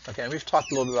cranium. Okay, and we've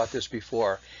talked a little bit about this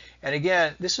before. And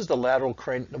again, this is the lateral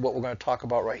cranium, what we're going to talk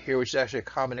about right here, which is actually a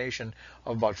combination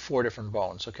of about 4 different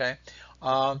bones. Okay.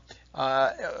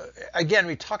 Again,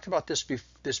 we talked about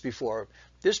this before.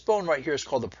 This bone right here is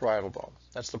called the parietal bone.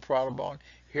 That's the parietal bone.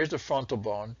 Here's the frontal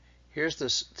bone. Here's the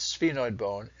sphenoid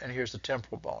bone, and here's the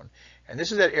temporal bone. And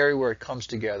this is that area where it comes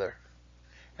together.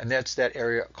 And that's that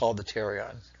area called the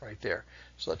pterion right there.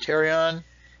 So the pterion,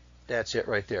 that's it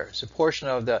right there. It's a portion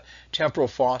of the temporal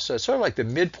fossa. It's sort of like the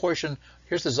mid portion.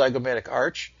 Here's the zygomatic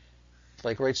arch,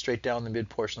 like right straight down the mid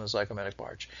portion of the zygomatic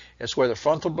arch. It's where the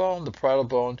frontal bone, the parietal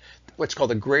bone, what's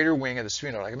called the greater wing of the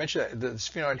sphenoid. Like I mentioned, the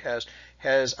sphenoid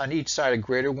has on each side a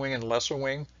greater wing and lesser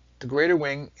wing. The greater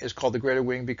wing is called the greater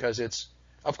wing because it's,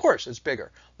 of course, it's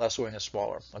bigger. Lesser wing is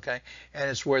smaller. Okay, and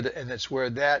it's where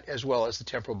that as well as the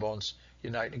temporal bones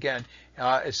unite. Again,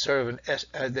 it's sort of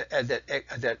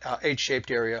that H-shaped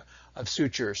area of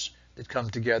sutures that come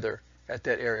together at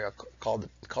that area called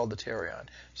the pterion.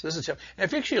 So this is and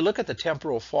if you actually look at the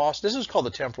temporal fossa, this is called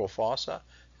the temporal fossa.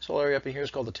 This whole area up in here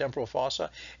is called the temporal fossa.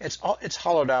 It's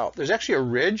hollowed out. There's actually a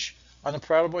ridge on the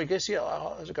parietal bone. You can see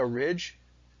there's like a ridge,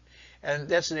 and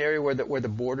that's an area where the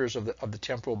borders of the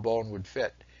temporal bone would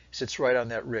fit. sits right on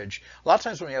that ridge. A lot of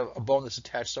times when you have a bone that's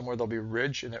attached somewhere, there'll be a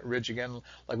ridge, and that ridge again,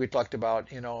 like we talked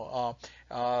about,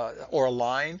 or a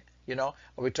line.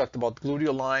 We talked about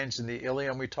gluteal lines in the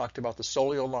ilium. We talked about the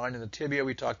soleal line in the tibia.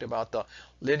 We talked about the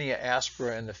linea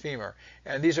aspera in the femur.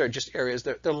 And these are just areas,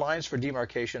 they're lines for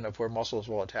demarcation of where muscles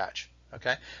will attach.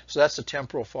 Okay, so that's the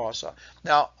temporal fossa.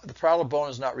 Now, the parietal bone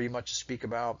is not really much to speak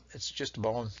about. It's just a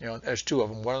bone. There's two of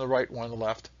them, one on the right, one on the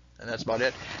left, and that's about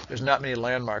it. There's not many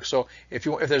landmarks. So if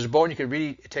there's a bone you could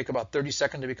really take about 30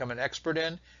 seconds to become an expert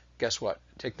in, guess what?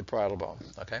 Take the parietal bone.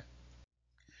 Okay.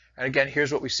 And again,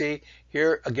 here's what we see.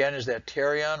 Here again is that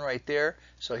pterion right there.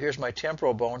 So here's my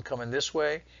temporal bone coming this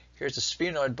way. Here's the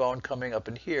sphenoid bone coming up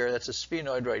in here. That's a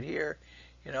sphenoid right here.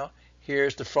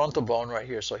 Here's the frontal bone right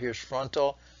here. So here's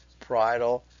frontal,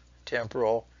 parietal,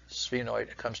 temporal, sphenoid.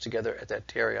 It comes together at that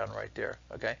pterion right there.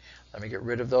 Okay. Let me get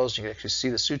rid of those. You can actually see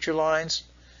the suture lines.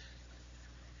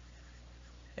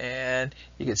 And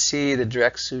you can see the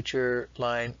direct suture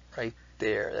line right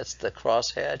there. That's the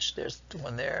crosshatch. There's the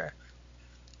one there.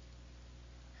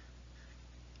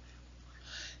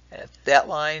 And that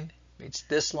line meets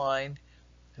this line,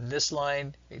 and this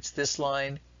line meets this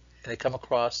line, and they come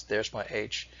across. There's my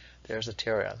H. There's the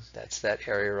pterion. That's that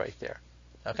area right there.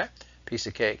 Okay? Piece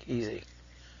of cake. Easy.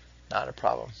 Not a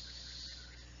problem.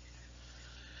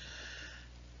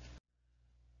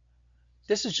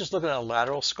 This is just looking at a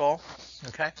lateral skull.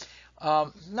 Okay?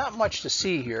 Not much to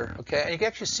see here, okay? And you can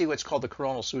actually see what's called the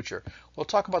coronal suture. We'll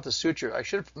talk about the suture. I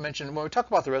should have mentioned, when we talk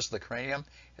about the rest of the cranium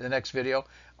in the next video,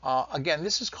 again,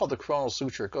 this is called the coronal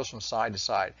suture. It goes from side to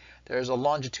side. There's a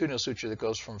longitudinal suture that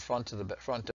goes from front to the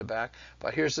back,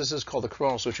 but this is called the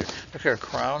coronal suture. Look at a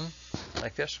crown,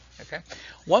 like this, okay?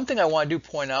 One thing I want to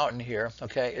point out in here,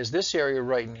 okay, is this area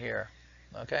right in here,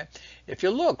 okay? If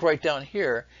you look right down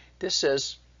here, this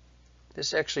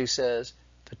actually says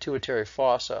pituitary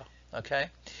fossa. Okay,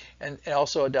 and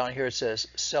also down here it says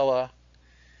sella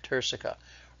turcica.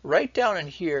 Right down in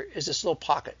here is this little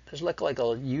pocket. There's like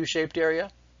a U-shaped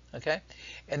area. Okay,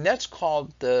 and that's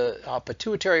called the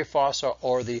pituitary fossa,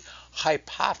 or the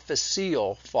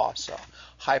hypophyseal fossa.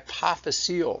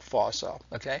 Hypophyseal fossa.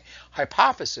 Okay,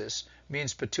 hypophysis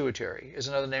means pituitary, is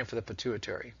another name for the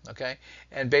pituitary. Okay,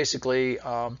 and basically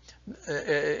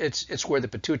it's where the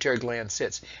pituitary gland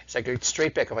sits. It's like a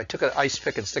straight back. If I took an ice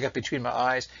pick and stuck it between my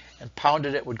eyes and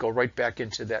pounded it, would go right back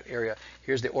into that area.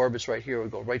 Here's the orbits right here. It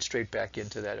would go right straight back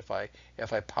into that if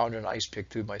I pounded an ice pick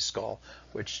through my skull,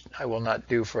 which I will not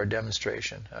do for a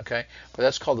demonstration. Okay, but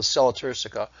that's called the sella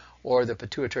turcica, or the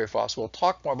pituitary fossa. We'll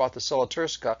talk more about the sella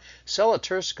turcica. Sella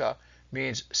turcica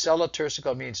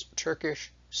means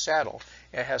Turkish saddle.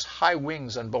 It has high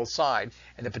wings on both sides,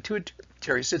 and the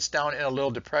pituitary sits down in a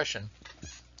little depression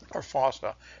or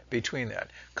fossa between that.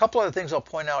 A couple other things I'll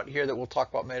point out here that we'll talk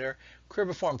about later.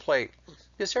 Cribriform plate.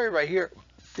 This area right here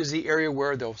is the area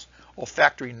where those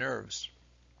olfactory nerves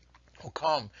will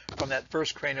come from that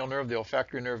first cranial nerve, the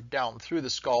olfactory nerve, down through the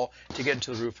skull to get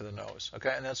into the roof of the nose.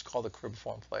 Okay, and that's called the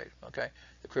cribriform plate. Okay,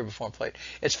 the cribriform plate.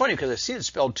 It's funny because I see it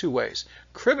spelled two ways.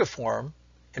 Cribriform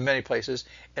in many places,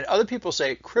 and other people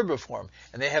say cribriform,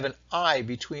 and they have an I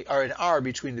between, or an R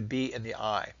between the B and the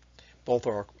I. Both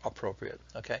are appropriate.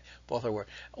 Okay, both are.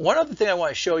 One other thing I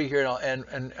want to show you here,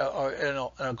 and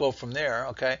I'll go from there.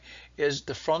 Okay, is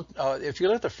the front. If you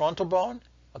look at the frontal bone,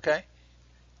 okay,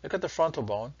 look at the frontal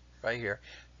bone right here.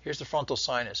 Here's the frontal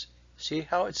sinus. See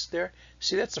how it's there?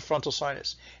 See, that's the frontal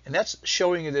sinus, and that's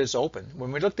showing you that it's open.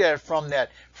 When we looked at it on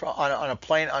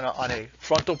a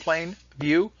frontal plane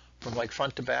view, from like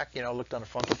front to back, looked on a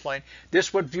frontal plane.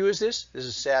 What view is this? This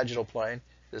is sagittal plane,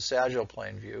 the sagittal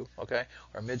plane view, okay,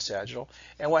 or mid-sagittal.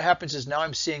 And what happens is now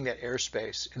I'm seeing that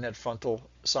airspace in that frontal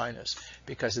sinus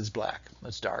because it's black,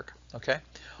 it's dark, okay.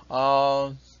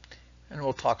 And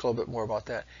we'll talk a little bit more about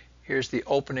that. Here's the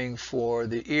opening for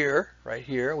the ear right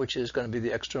here, which is going to be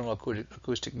the external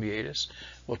acoustic meatus.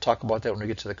 We'll talk about that when we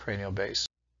get to the cranial base.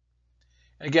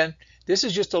 And again, this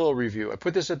is just a little review. I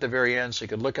put this at the very end so you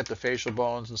could look at the facial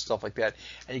bones and stuff like that,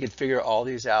 and you could figure all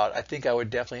these out. I think I would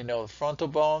definitely know the frontal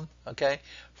bone, okay?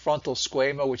 Frontal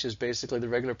squama, which is basically the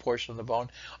regular portion of the bone.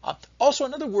 Also,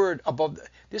 another word above,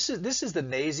 this is the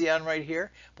nasion right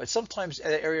here, but sometimes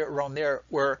the area around there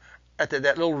where at that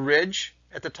little ridge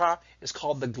at the top is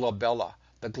called the glabella.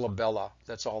 The glabella,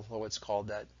 that's also it's called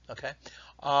that, okay?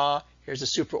 Here's the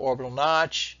supraorbital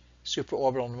notch.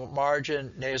 Supraorbital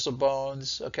margin, nasal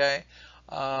bones, okay?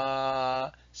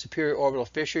 Superior orbital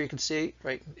fissure, you can see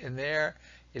right in there.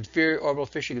 Inferior orbital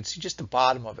fissure, you can see just the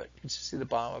bottom of it. You can see the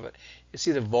bottom of it. You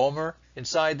see the vomer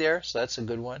inside there, so that's a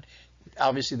good one.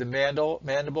 Obviously the mandible,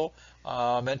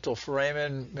 mental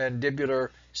foramen, mandibular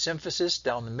symphysis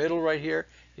down the middle right here.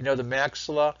 You know the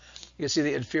maxilla. You can see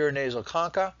the inferior nasal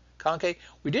concave.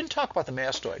 We didn't talk about the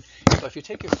mastoid. So if you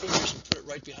take your fingers and put it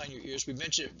right behind your ears, we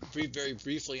mentioned it very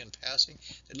briefly in passing,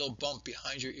 that little bump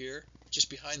behind your ear, just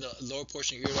behind the lower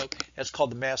portion of your earlobe, that's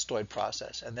called the mastoid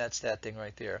process, and that's that thing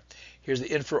right there. Here's the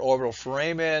infraorbital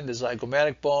foramen, the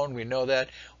zygomatic bone, we know that.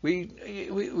 We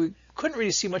couldn't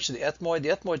really see much of the ethmoid. The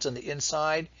ethmoid's on the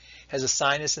inside, has a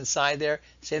sinus inside there.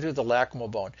 Same thing with the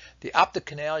lacrimal bone. The optic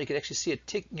canal, you can actually see it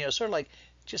tick, you know, sort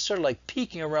of like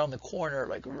peeking around the corner,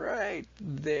 like right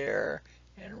there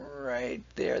and right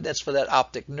there. That's for that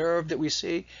optic nerve that we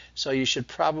see. So you should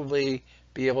probably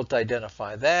be able to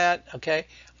identify that. Okay.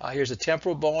 Here's a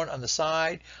temporal bone on the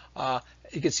side.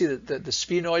 You can see that the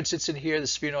sphenoid sits in here. The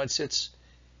sphenoid's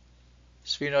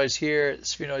here, the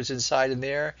sphenoid's inside in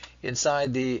there,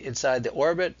 inside the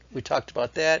orbit. We talked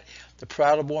about that. The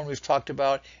parietal bone we've talked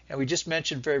about, and we just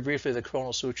mentioned very briefly the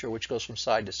coronal suture, which goes from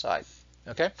side to side.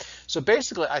 Okay, so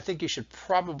basically, I think you should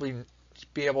probably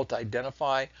be able to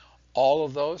identify all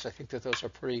of those. I think that those are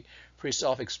pretty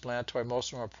self-explanatory. Most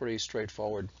of them are pretty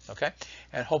straightforward. Okay,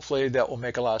 and hopefully that will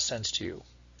make a lot of sense to you.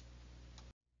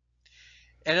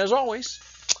 And as always,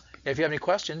 if you have any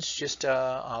questions, just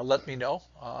let me know.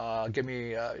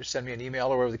 Send me an email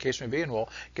or whatever the case may be, and we'll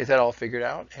get that all figured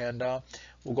out, and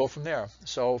we'll go from there.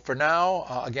 So for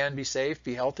now, again, be safe,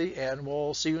 be healthy, and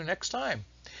we'll see you next time.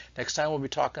 Next time we'll be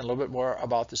talking a little bit more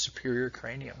about the superior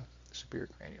cranium.